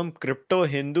the term crypto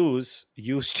Hindus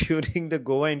used during the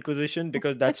Goa Inquisition?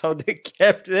 Because that's how they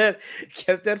kept their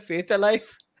faith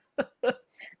alive.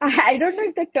 I don't know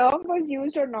if the term was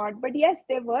used or not, but yes,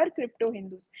 they were crypto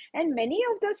Hindus. And many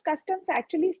of those customs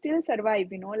actually still survive,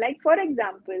 Like, for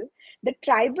example, the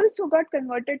tribals who got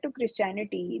converted to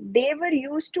Christianity, they were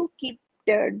used to keep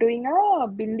doing a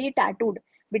bindi tattooed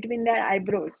between their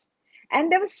eyebrows. And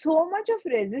there was so much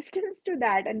of resistance to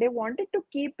that, and they wanted to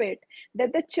keep it,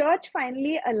 that the church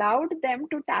finally allowed them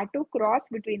to tattoo cross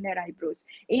between their eyebrows.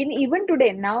 Even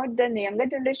today, now the younger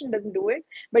generation doesn't do it,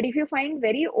 but if you find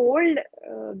very old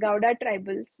Gauda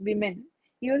tribals women,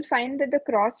 you'll find that the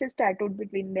cross is tattooed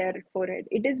between their forehead.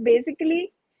 It is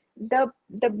basically the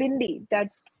bindi that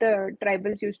the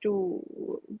tribals used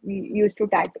to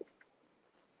tattoo.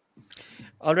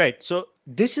 All right. So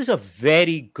this is a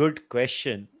very good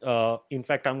question. In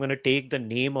fact, I'm going to take the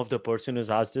name of the person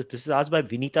who's asked this. This is asked by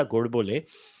Vinita Godbole.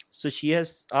 So she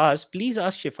has asked, please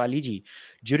ask Shefali ji,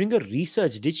 during her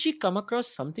research, did she come across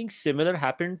something similar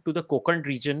happened to the Konkan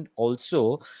region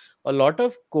also? A lot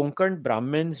of Konkan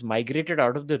Brahmins migrated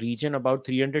out of the region about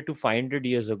 300 to 500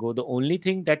 years ago. The only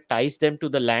thing that ties them to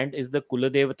the land is the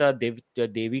Kuladevata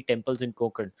Devi temples in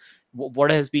Konkan. What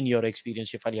has been your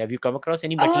experience, Shefali? Have you come across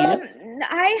any material? Um,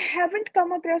 I haven't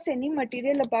come across any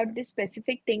material about this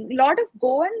specific thing. A lot of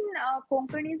Goan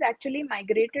Konkanis actually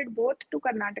migrated both to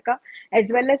Karnataka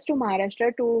as well as to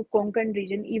Maharashtra to Konkan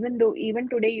region. Even though even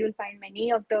today you'll find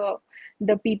many of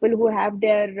the people who have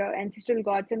their ancestral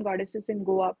gods and goddesses in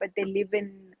Goa, but they live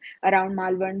in around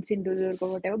Malvan, Sindhudurg,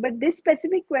 or whatever. But this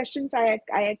specific questions, I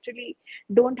actually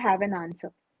don't have an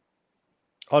answer.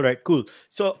 All right, cool.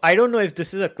 So I don't know if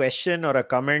this is a question or a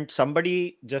comment.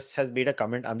 Somebody just has made a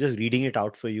comment. I'm just reading it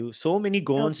out for you. So many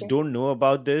Goans Okay. don't know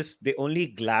about this. They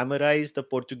only glamorize the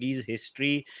Portuguese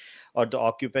history or the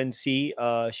occupancy.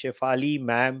 Shefali,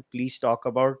 ma'am, please talk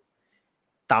about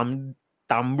Tam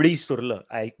Tambdi Surla.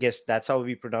 I guess that's how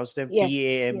we pronounce them. Yes.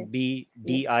 Yes.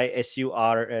 Yes.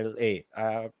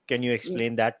 Tambdisurla. Can you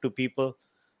explain Yes. that to people?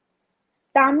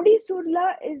 Tamdi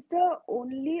Surla is the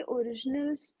only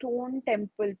original stone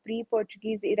temple,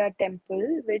 pre-Portuguese era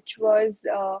temple, which was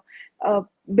uh,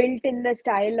 built in the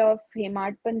style of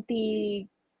Hemadpanthi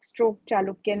stroke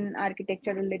Chalukyan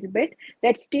architecture a little bit,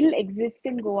 that still exists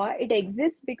in Goa. It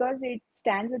exists because it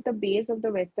stands at the base of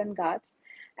the Western Ghats.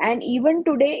 And even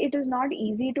today, it is not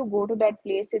easy to go to that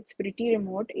place. It's pretty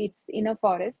remote. It's in a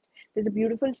forest. There's a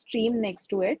beautiful stream next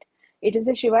to it. It is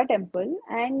a Shiva temple,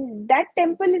 and that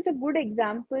temple is a good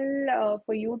example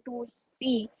for you to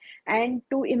see and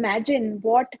to imagine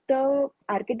what the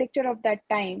architecture of that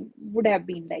time would have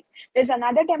been like. There's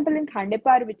another temple in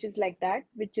Khandepar which is like that,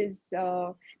 which is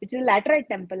a laterite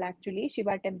temple, actually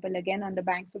Shiva temple, again on the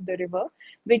banks of the river,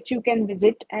 which you can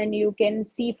visit and you can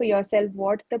see for yourself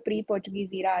what the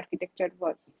pre-Portuguese era architecture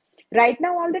was. Right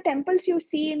now, all the temples you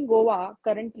see in Goa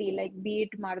currently, like be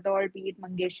it Mardol, be it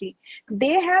Mangeshi,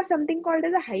 they have something called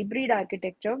as a hybrid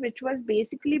architecture, which was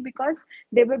basically because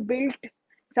they were built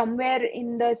somewhere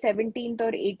in the 17th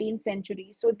or 18th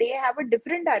century. So they have a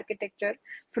different architecture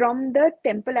from the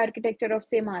temple architecture of,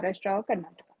 say, Maharashtra or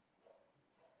Karnataka.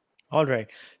 All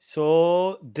right.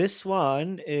 So this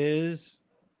one is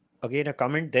again a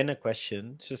comment, then a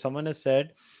question. So someone has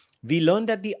said, we learned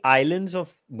that the islands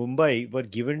of Mumbai were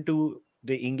given to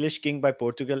the English king by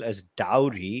Portugal as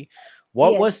dowry.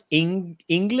 What was Yes.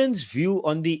 England's view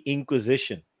on the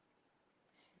Inquisition?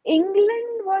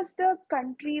 England was the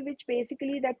country which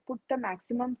basically that put the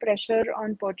maximum pressure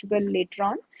on Portugal later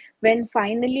on, when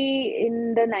finally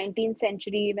in the 19th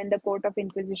century, when the Court of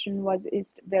Inquisition was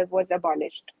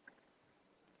abolished.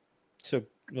 So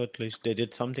at least they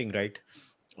did something right.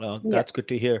 Yeah. That's good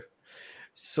to hear.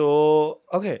 So,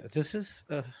 okay, this is.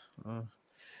 Uh,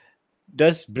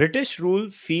 does British rule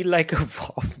feel like a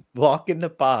walk in the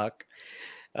park,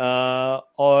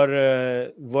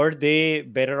 or were they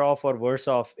better off or worse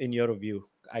off in your view?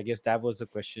 I guess that was the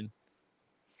question.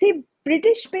 See,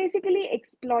 British basically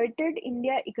exploited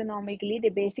India economically. They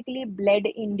basically bled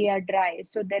India dry.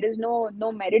 So there is no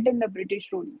merit in the British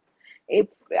rule. If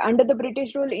under the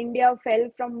British rule, India fell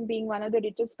from being one of the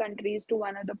richest countries to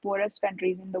one of the poorest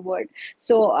countries in the world.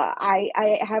 So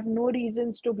I have no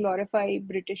reasons to glorify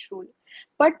British rule.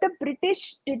 But the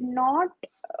British did not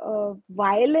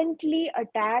violently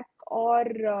attack or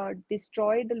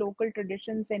destroy the local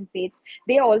traditions and faiths.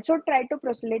 They also tried to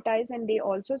proselytize and they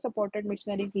also supported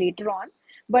missionaries later on,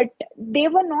 but they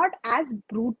were not as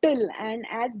brutal and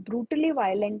as brutally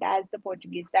violent as the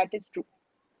Portuguese. That is true.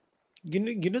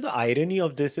 You know the irony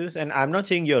of this is, and I'm not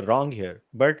saying you're wrong here,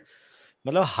 but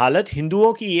मतलब हालत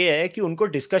हिंदुओं की ये है कि उनको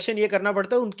discussion ये करना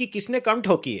पड़ता है उनकी किसने कम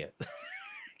ठोकी है.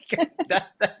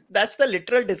 That's the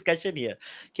literal discussion here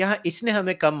कि हाँ इसने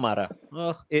हमें कम मारा.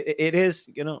 It is,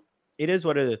 it is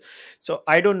what it is. So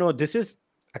I don't know, this is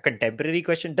a contemporary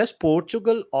question. Does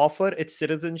Portugal offer its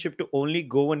citizenship to only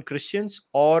Goan Christians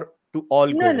or to all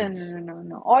No, no, no, Goans? no, no,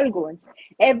 no. All Goans.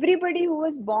 Everybody who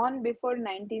was born before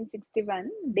 1961,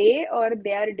 they or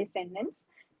their descendants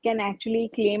can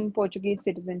actually claim Portuguese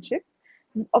citizenship.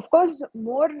 Of course,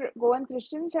 more Goan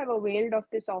Christians have availed of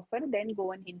this offer than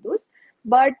Goan Hindus,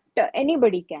 but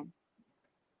anybody can.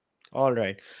 All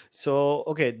right. So,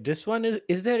 okay, this one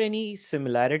is there any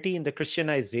similarity in the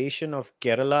Christianization of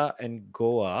Kerala and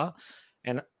Goa,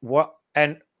 and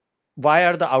why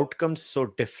are the outcomes so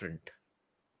different?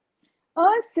 A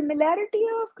similarity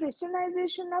of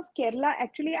Christianization of Kerala,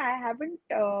 actually, I haven't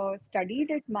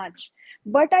studied it much,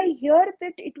 but I hear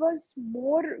that it was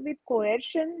more with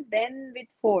coercion than with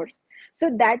force. So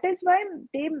that is why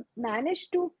they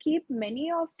managed to keep many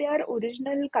of their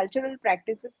original cultural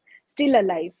practices still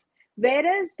alive.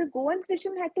 Whereas the Goan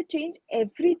Christian had to change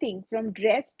everything from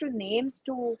dress to names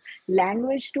to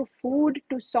language to food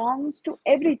to songs to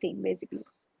everything, basically.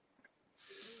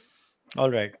 All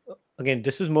right. Again,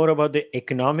 this is more about the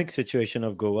economic situation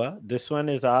of Goa. This one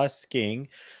is asking,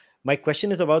 my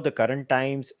question is about the current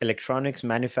times electronics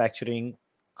manufacturing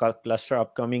cluster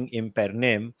upcoming in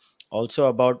Pernem, also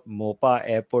about Mopa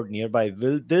airport nearby.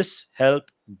 Will this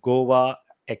help Goa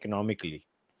economically?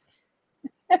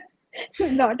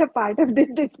 Not a part of this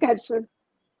discussion.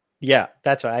 Yeah,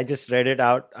 that's why I just read it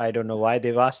out. I don't know why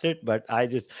they've asked it, but I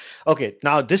just okay.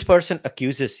 Now this person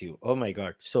accuses you. Oh my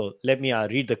god! So let me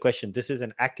read the question. This is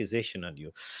an accusation on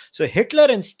you. So Hitler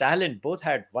and Stalin both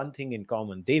had one thing in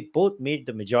common. They both made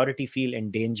the majority feel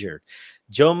endangered.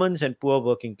 Germans and poor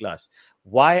working class.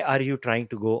 Why are you trying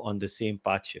to go on the same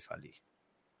path, Shefali?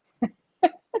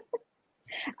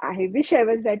 I wish I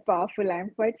was that powerful. I'm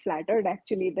quite flattered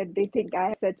actually that they think I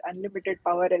have such unlimited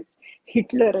power as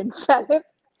Hitler and Stalin.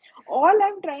 All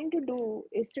I'm trying to do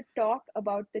is to talk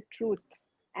about the truth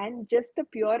and just the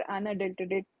pure,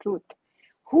 unadulterated truth.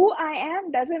 Who I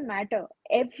am doesn't matter.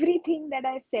 Everything that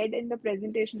I've said in the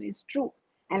presentation is true.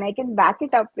 And I can back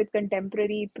it up with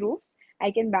contemporary proofs.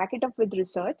 I can back it up with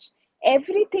research.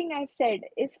 Everything I've said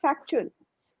is factual.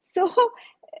 So,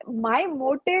 my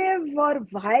motive or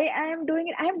why I am doing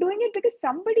it because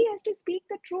somebody has to speak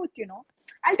the truth.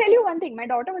 I'll tell you one thing. My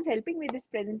daughter was helping me this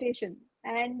presentation,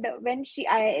 and when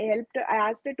I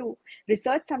asked her to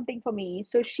research something for me.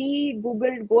 So she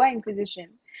googled Goa Inquisition,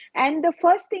 and the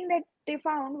first thing that they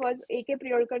found was A.K.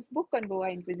 Priolkar's book on Goa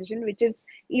Inquisition, which is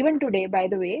even today, by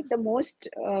the way, the most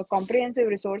comprehensive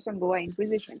resource on Goa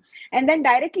Inquisition. And then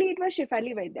directly it was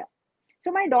Shifali Vaidya.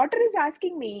 So my daughter is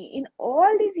asking me, in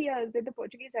all these years that the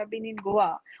Portuguese have been in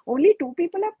Goa, only two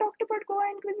people have talked about Goa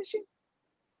Inquisition,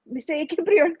 Mr. A.K.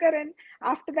 Priolkar, and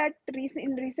after that,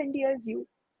 in recent years, you.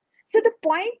 So the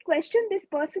question this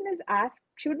person is asked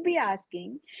should be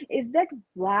asking is that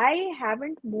why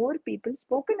haven't more people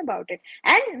spoken about it?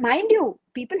 And mind you,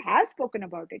 people have spoken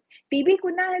about it. P.B.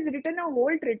 Kunna has written a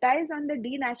whole treatise on the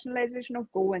denationalization of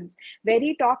Goans, where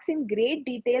he talks in great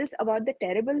details about the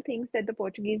terrible things that the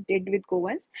Portuguese did with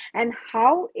Goans and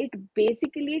how it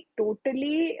basically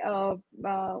totally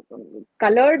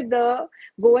colored the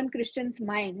Goan Christians'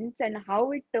 minds and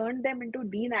how it turned them into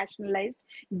denationalized,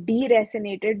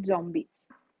 deracinated zombies.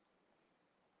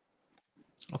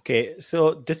 Okay,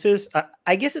 so this is,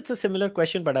 I guess it's a similar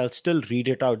question, but I'll still read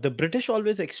it out. The British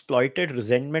always exploited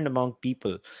resentment among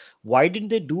people. Why didn't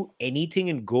they do anything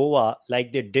in Goa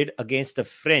like they did against the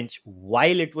French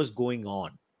while it was going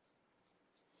on?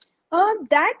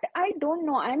 That I don't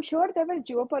know. I'm sure there were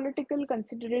geopolitical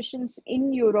considerations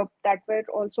in Europe that were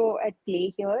also at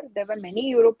play here. There were many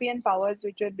European powers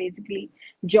which were basically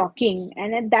jockeying.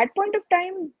 And at that point of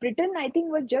time, Britain, I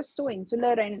think, was just so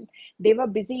insular and they were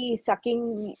busy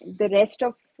sucking the rest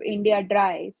of India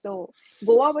dry. So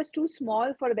Goa was too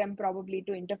small for them probably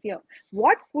to interfere.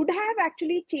 What could have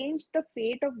actually changed the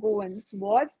fate of Goans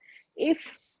was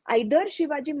if either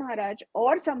Shivaji Maharaj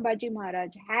or Sambhaji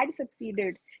Maharaj had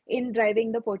succeeded in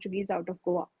driving the Portuguese out of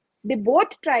Goa. They both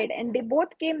tried and they both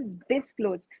came this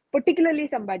close, particularly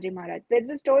Sambhaji Maharaj. There's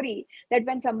a story that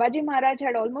when Sambhaji Maharaj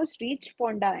had almost reached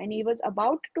Ponda and he was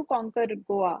about to conquer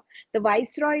Goa, the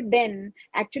viceroy then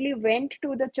actually went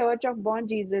to the Church of Born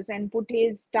Jesus and put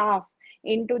his staff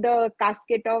into the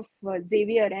casket of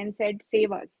Xavier and said,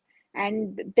 "Save us."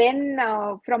 And then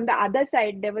from the other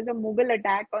side, there was a Mughal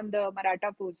attack on the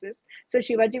Maratha forces. So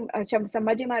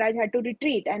Sambhaji Maharaj had to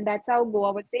retreat, and that's how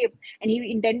Goa was saved. And he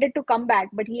intended to come back,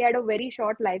 but he had a very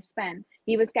short lifespan.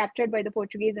 He was captured by the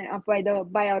Portuguese and by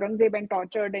Aurangzeb and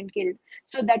tortured and killed.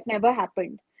 So that never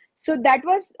happened. So that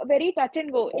was a very touch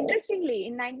and go. Interestingly,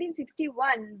 in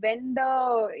 1961, when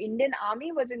the Indian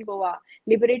army was in Goa,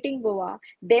 liberating Goa,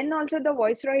 then also the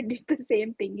viceroy did the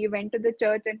same thing. He went to the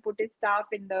church and put his staff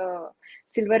in the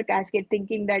silver casket,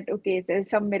 thinking that okay, so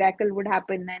some miracle would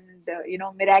happen,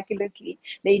 and miraculously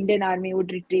the Indian army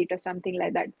would retreat or something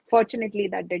like that. Fortunately,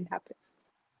 that didn't happen.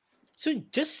 So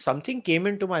just something came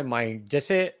into my mind.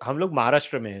 जैसे हम लोग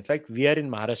महाराष्ट्र में हैं, like we are in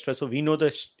Maharashtra, so we know the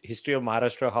history of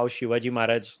Maharashtra, how Shivaji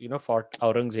Maharaj, fought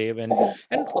Aurangzeb and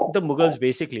the Mughals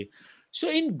basically. So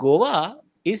in Goa,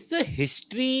 is the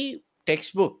history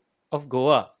textbook of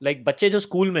Goa like बच्चे जो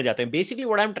school में जाते हैं? Basically,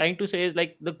 what I'm trying to say is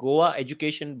like the Goa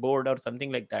Education Board or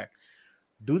something like that.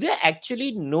 Do they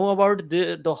actually know about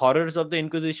the horrors of the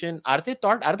Inquisition? Are they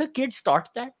taught? Are the kids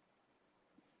taught that?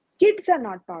 Kids are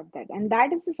not taught that, and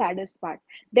that is the saddest part.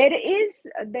 There is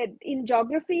that in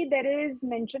geography there is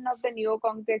mention of the neo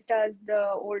conquistas,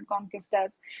 the old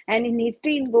conquistas, and in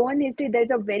history, in Goan history, there's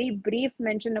a very brief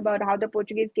mention about how the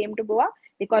Portuguese came to Goa.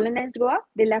 They colonized Goa.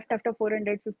 They left after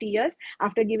 450 years,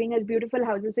 after giving us beautiful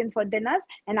houses in Fordenas,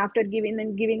 and after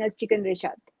giving us chicken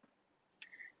reshad.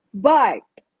 But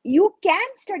you can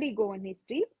study Goan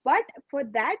history, but for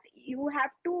that you have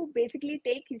to basically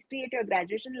take history at your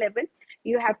graduation level.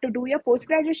 You have to do your post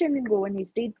graduation in Goan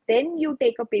history, then you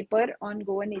take a paper on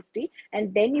Goan history,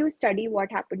 and then you study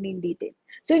what happened in detail.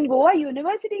 So in Goa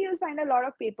University, you'll find a lot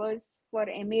of papers for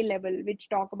MA level which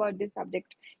talk about this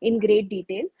subject in great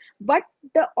detail. But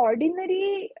the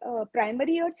ordinary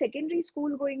primary or secondary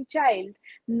school going child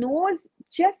knows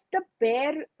just the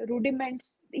bare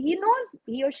rudiments. He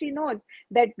or she knows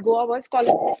that Goa was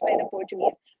colonized by the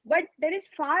Portuguese. But there is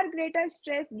far greater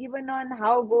stress given on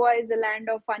how Goa is a land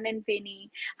of fun and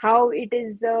fanny, how it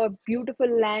is a beautiful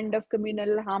land of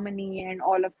communal harmony and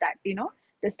all of that,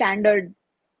 the standard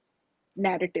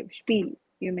narrative, spiel,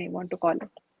 you may want to call it.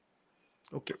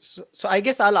 Okay, so I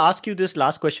guess I'll ask you this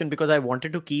last question because I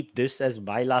wanted to keep this as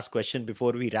my last question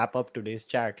before we wrap up today's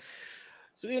chat.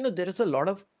 So, there is a lot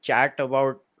of chat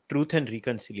about truth and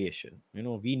reconciliation.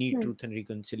 We need Hmm. truth and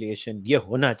reconciliation. ये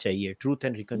होना चाहिए. Truth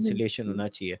and Hmm. reconciliation Hmm. होना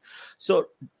चाहिए. So,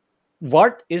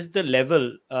 what is the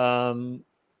level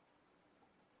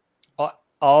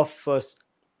of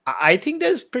I think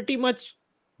there's pretty much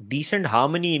decent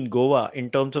harmony in Goa in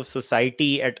terms of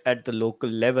society at the local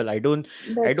level. I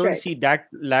That's don't right. see that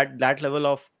level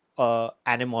of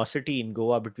animosity in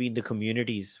Goa between the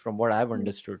communities from what I've Hmm.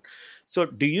 understood. So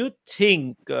do you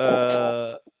think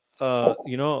uh,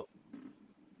 you know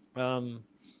um,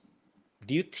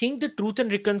 do you think the truth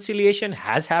and reconciliation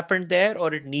has happened there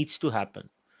or it needs to happen?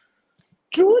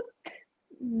 Truth,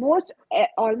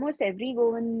 almost every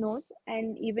Goan knows,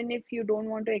 and even if you don't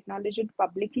want to acknowledge it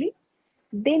publicly,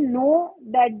 they know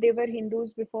that they were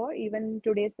Hindus before, even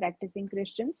today's practicing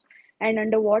Christians, and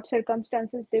under what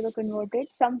circumstances they were converted.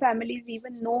 Some families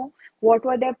even know what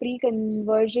were their pre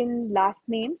conversion last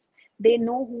names. They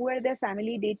know who were their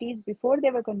family deities before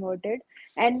they were converted.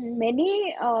 And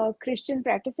many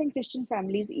practicing Christian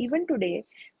families, even today,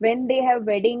 when they have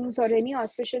weddings or any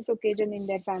auspicious occasion in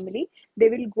their family, they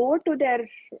will go to their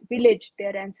village,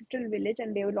 their ancestral village,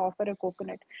 and they will offer a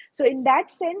coconut. So, in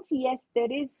that sense, yes,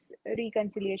 there is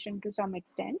reconciliation to some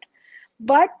extent,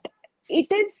 but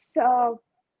it is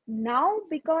now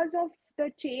because of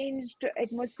the changed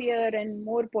atmosphere and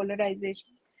more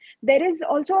polarization, there is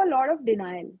also a lot of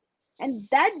denial. And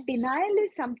that denial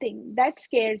is something that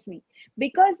scares me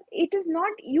because it is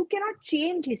not, you cannot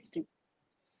change history.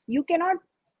 You cannot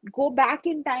go back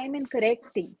in time and correct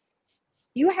things.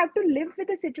 You have to live with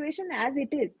the situation as it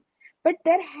is. But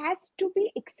there has to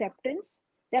be acceptance,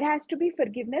 There has to be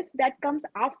forgiveness that comes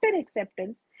after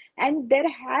acceptance. And there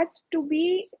has to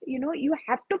be, you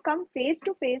have to come face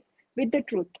to face with the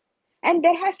truth. And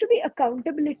there has to be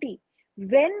accountability.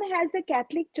 When has the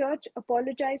Catholic Church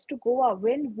apologized to Goa?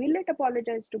 When will it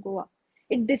apologize to Goa?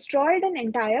 It destroyed an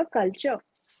entire culture.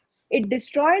 It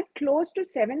destroyed close to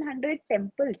 700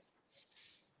 temples.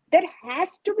 There has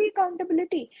to be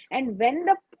accountability. And when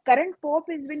the current Pope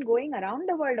has been going around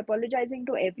the world apologizing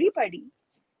to everybody,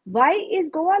 why is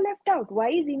Goa left out? Why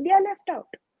is India left out?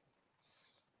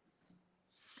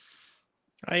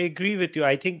 I agree with you.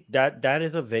 I think that that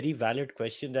is a very valid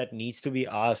question that needs to be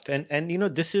asked, and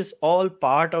this is all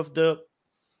part of the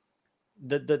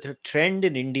trend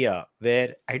in India,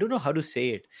 where I don't know how to say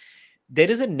it. There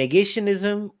is a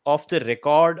negationism of the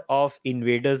record of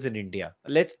invaders in India.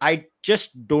 I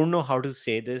just don't know how to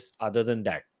say this other than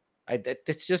that.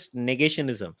 It's just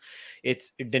negationism.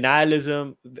 It's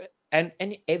denialism.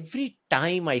 And every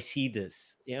time I see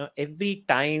this, every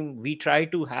time we try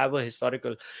to have a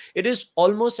historical, it is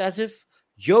almost as if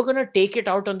you're going to take it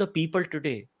out on the people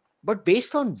today. But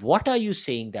based on what are you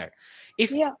saying that?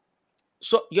 If Yeah.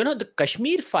 so, the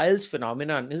Kashmir Files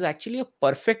phenomenon is actually a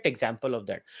perfect example of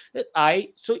that.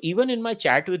 So even in my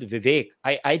chat with Vivek,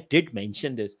 I did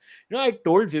mention this. I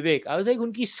told Vivek, I was like,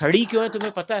 उनकी सड़ी क्यों है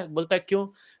तुम्हें पता है? बोलता है क्यों?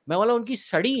 मैं बोला उनकी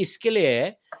सड़ी इसके लिए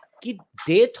है कि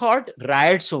they thought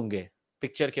riots होंगे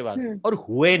पिक्चर के बाद Hmm. और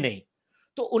हुए नहीं.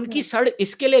 तो उनकी Hmm. सड़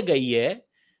इसके लिए गई है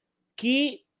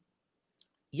कि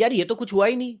यार ये तो कुछ हुआ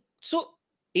ही नहीं. So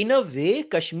in a way,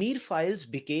 Kashmir Files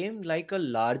became like a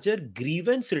larger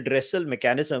grievance redressal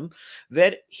mechanism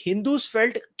where Hindus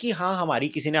felt कि हाँ हमारी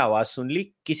किसी ने आवाज सुन ली,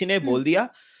 किसी ने Hmm. बोल दिया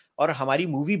और हमारी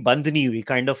मूवी बंद नहीं हुई,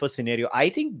 kind of a scenario. I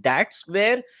think that's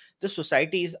where the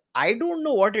society is. I don't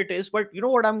know what it is, but you know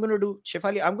what I'm going to do,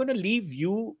 Shefali? I'm going to leave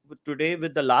you today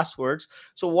with the last words.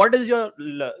 So what is your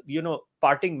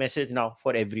parting message now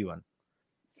for everyone?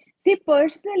 See,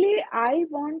 personally, I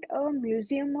want a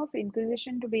museum of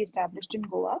Inquisition to be established in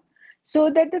Goa so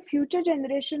that the future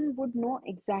generation would know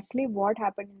exactly what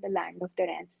happened in the land of their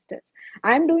ancestors.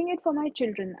 I'm doing it for my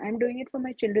children. I'm doing it for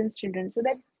my children's children so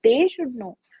that they should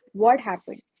know what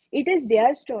happened. It is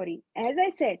their story. As I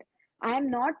said, I am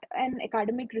not an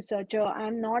academic researcher. I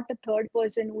am not a third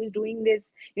person who is doing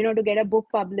this, to get a book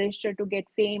published or to get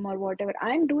fame or whatever.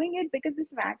 I'm doing it because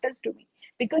this matters to me,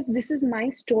 because this is my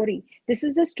story. This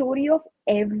is the story of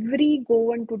every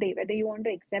Goan today, whether you want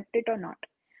to accept it or not.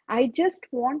 I just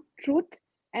want truth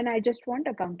and I just want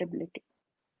accountability.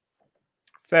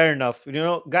 Fair enough.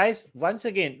 Guys, once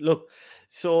again, look,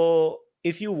 so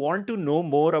if you want to know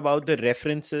more about the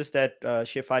references that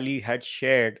Shefali had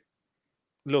shared,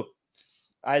 look,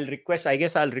 I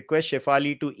guess I'll request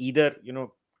Shefali to either,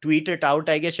 tweet it out.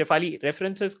 I guess Shefali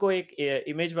references ko ek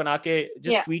image bana ke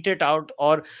just Yeah. tweet it out,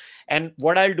 and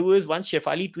what I'll do is once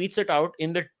Shefali tweets it out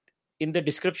in the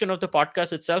description of the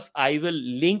podcast itself, I will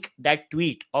link that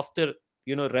tweet of the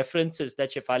references that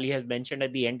Shefali has mentioned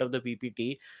at the end of the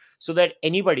PPT, so that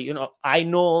anybody, I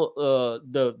know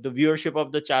the viewership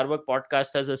of the Charvak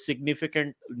podcast has a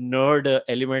significant nerd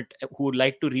element who would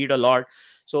like to read a lot.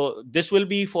 So this will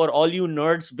be for all you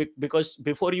nerds, because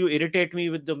before you irritate me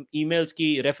with the emails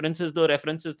ki references do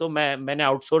मैंने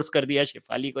outsource कर दिया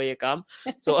शेफाली को ये काम.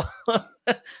 So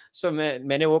so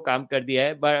मैंने वो काम कर दिया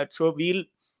है. But so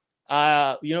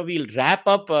we'll wrap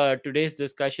up today's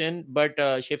discussion. But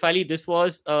Shefali, this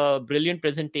was a brilliant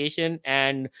presentation,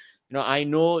 and I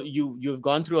know you've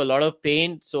gone through a lot of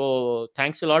pain. So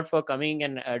thanks a lot for coming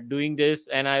and doing this,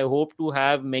 and I hope to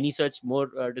have many such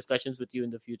more discussions with you in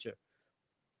the future.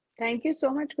 Thank you so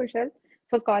much, Kushal,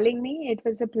 for calling me. It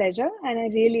was a pleasure and I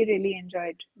really, really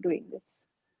enjoyed doing this.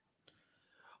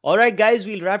 All right, guys,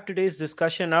 we'll wrap today's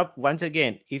discussion up. Once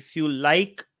again, if you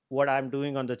like what I'm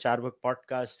doing on the Charvak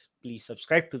podcast, please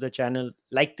subscribe to the channel,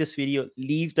 like this video,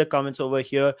 leave the comments over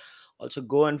here. Also,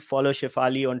 go and follow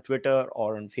Shefali on Twitter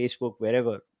or on Facebook,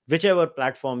 whichever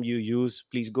platform you use.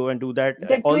 Please go and do that.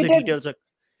 The All the Twitter details are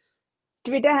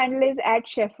Twitter handle is at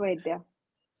Chef Vaidya.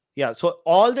 yeah, so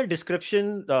all the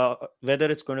description, whether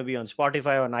it's going to be on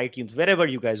Spotify or on iTunes, wherever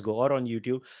you guys go, or on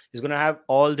YouTube, is going to have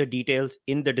all the details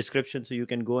in the description, so you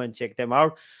can go and check them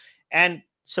out and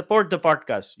support the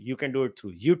podcast. You can do it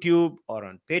through YouTube or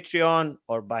on Patreon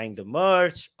or buying the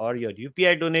merch or your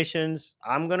UPI donations.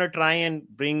 I'm going to try and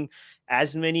bring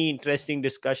as many interesting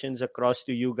discussions across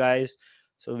to you guys.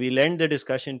 So we'll end the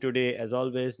discussion today. As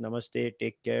always, namaste,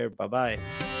 take care, bye bye.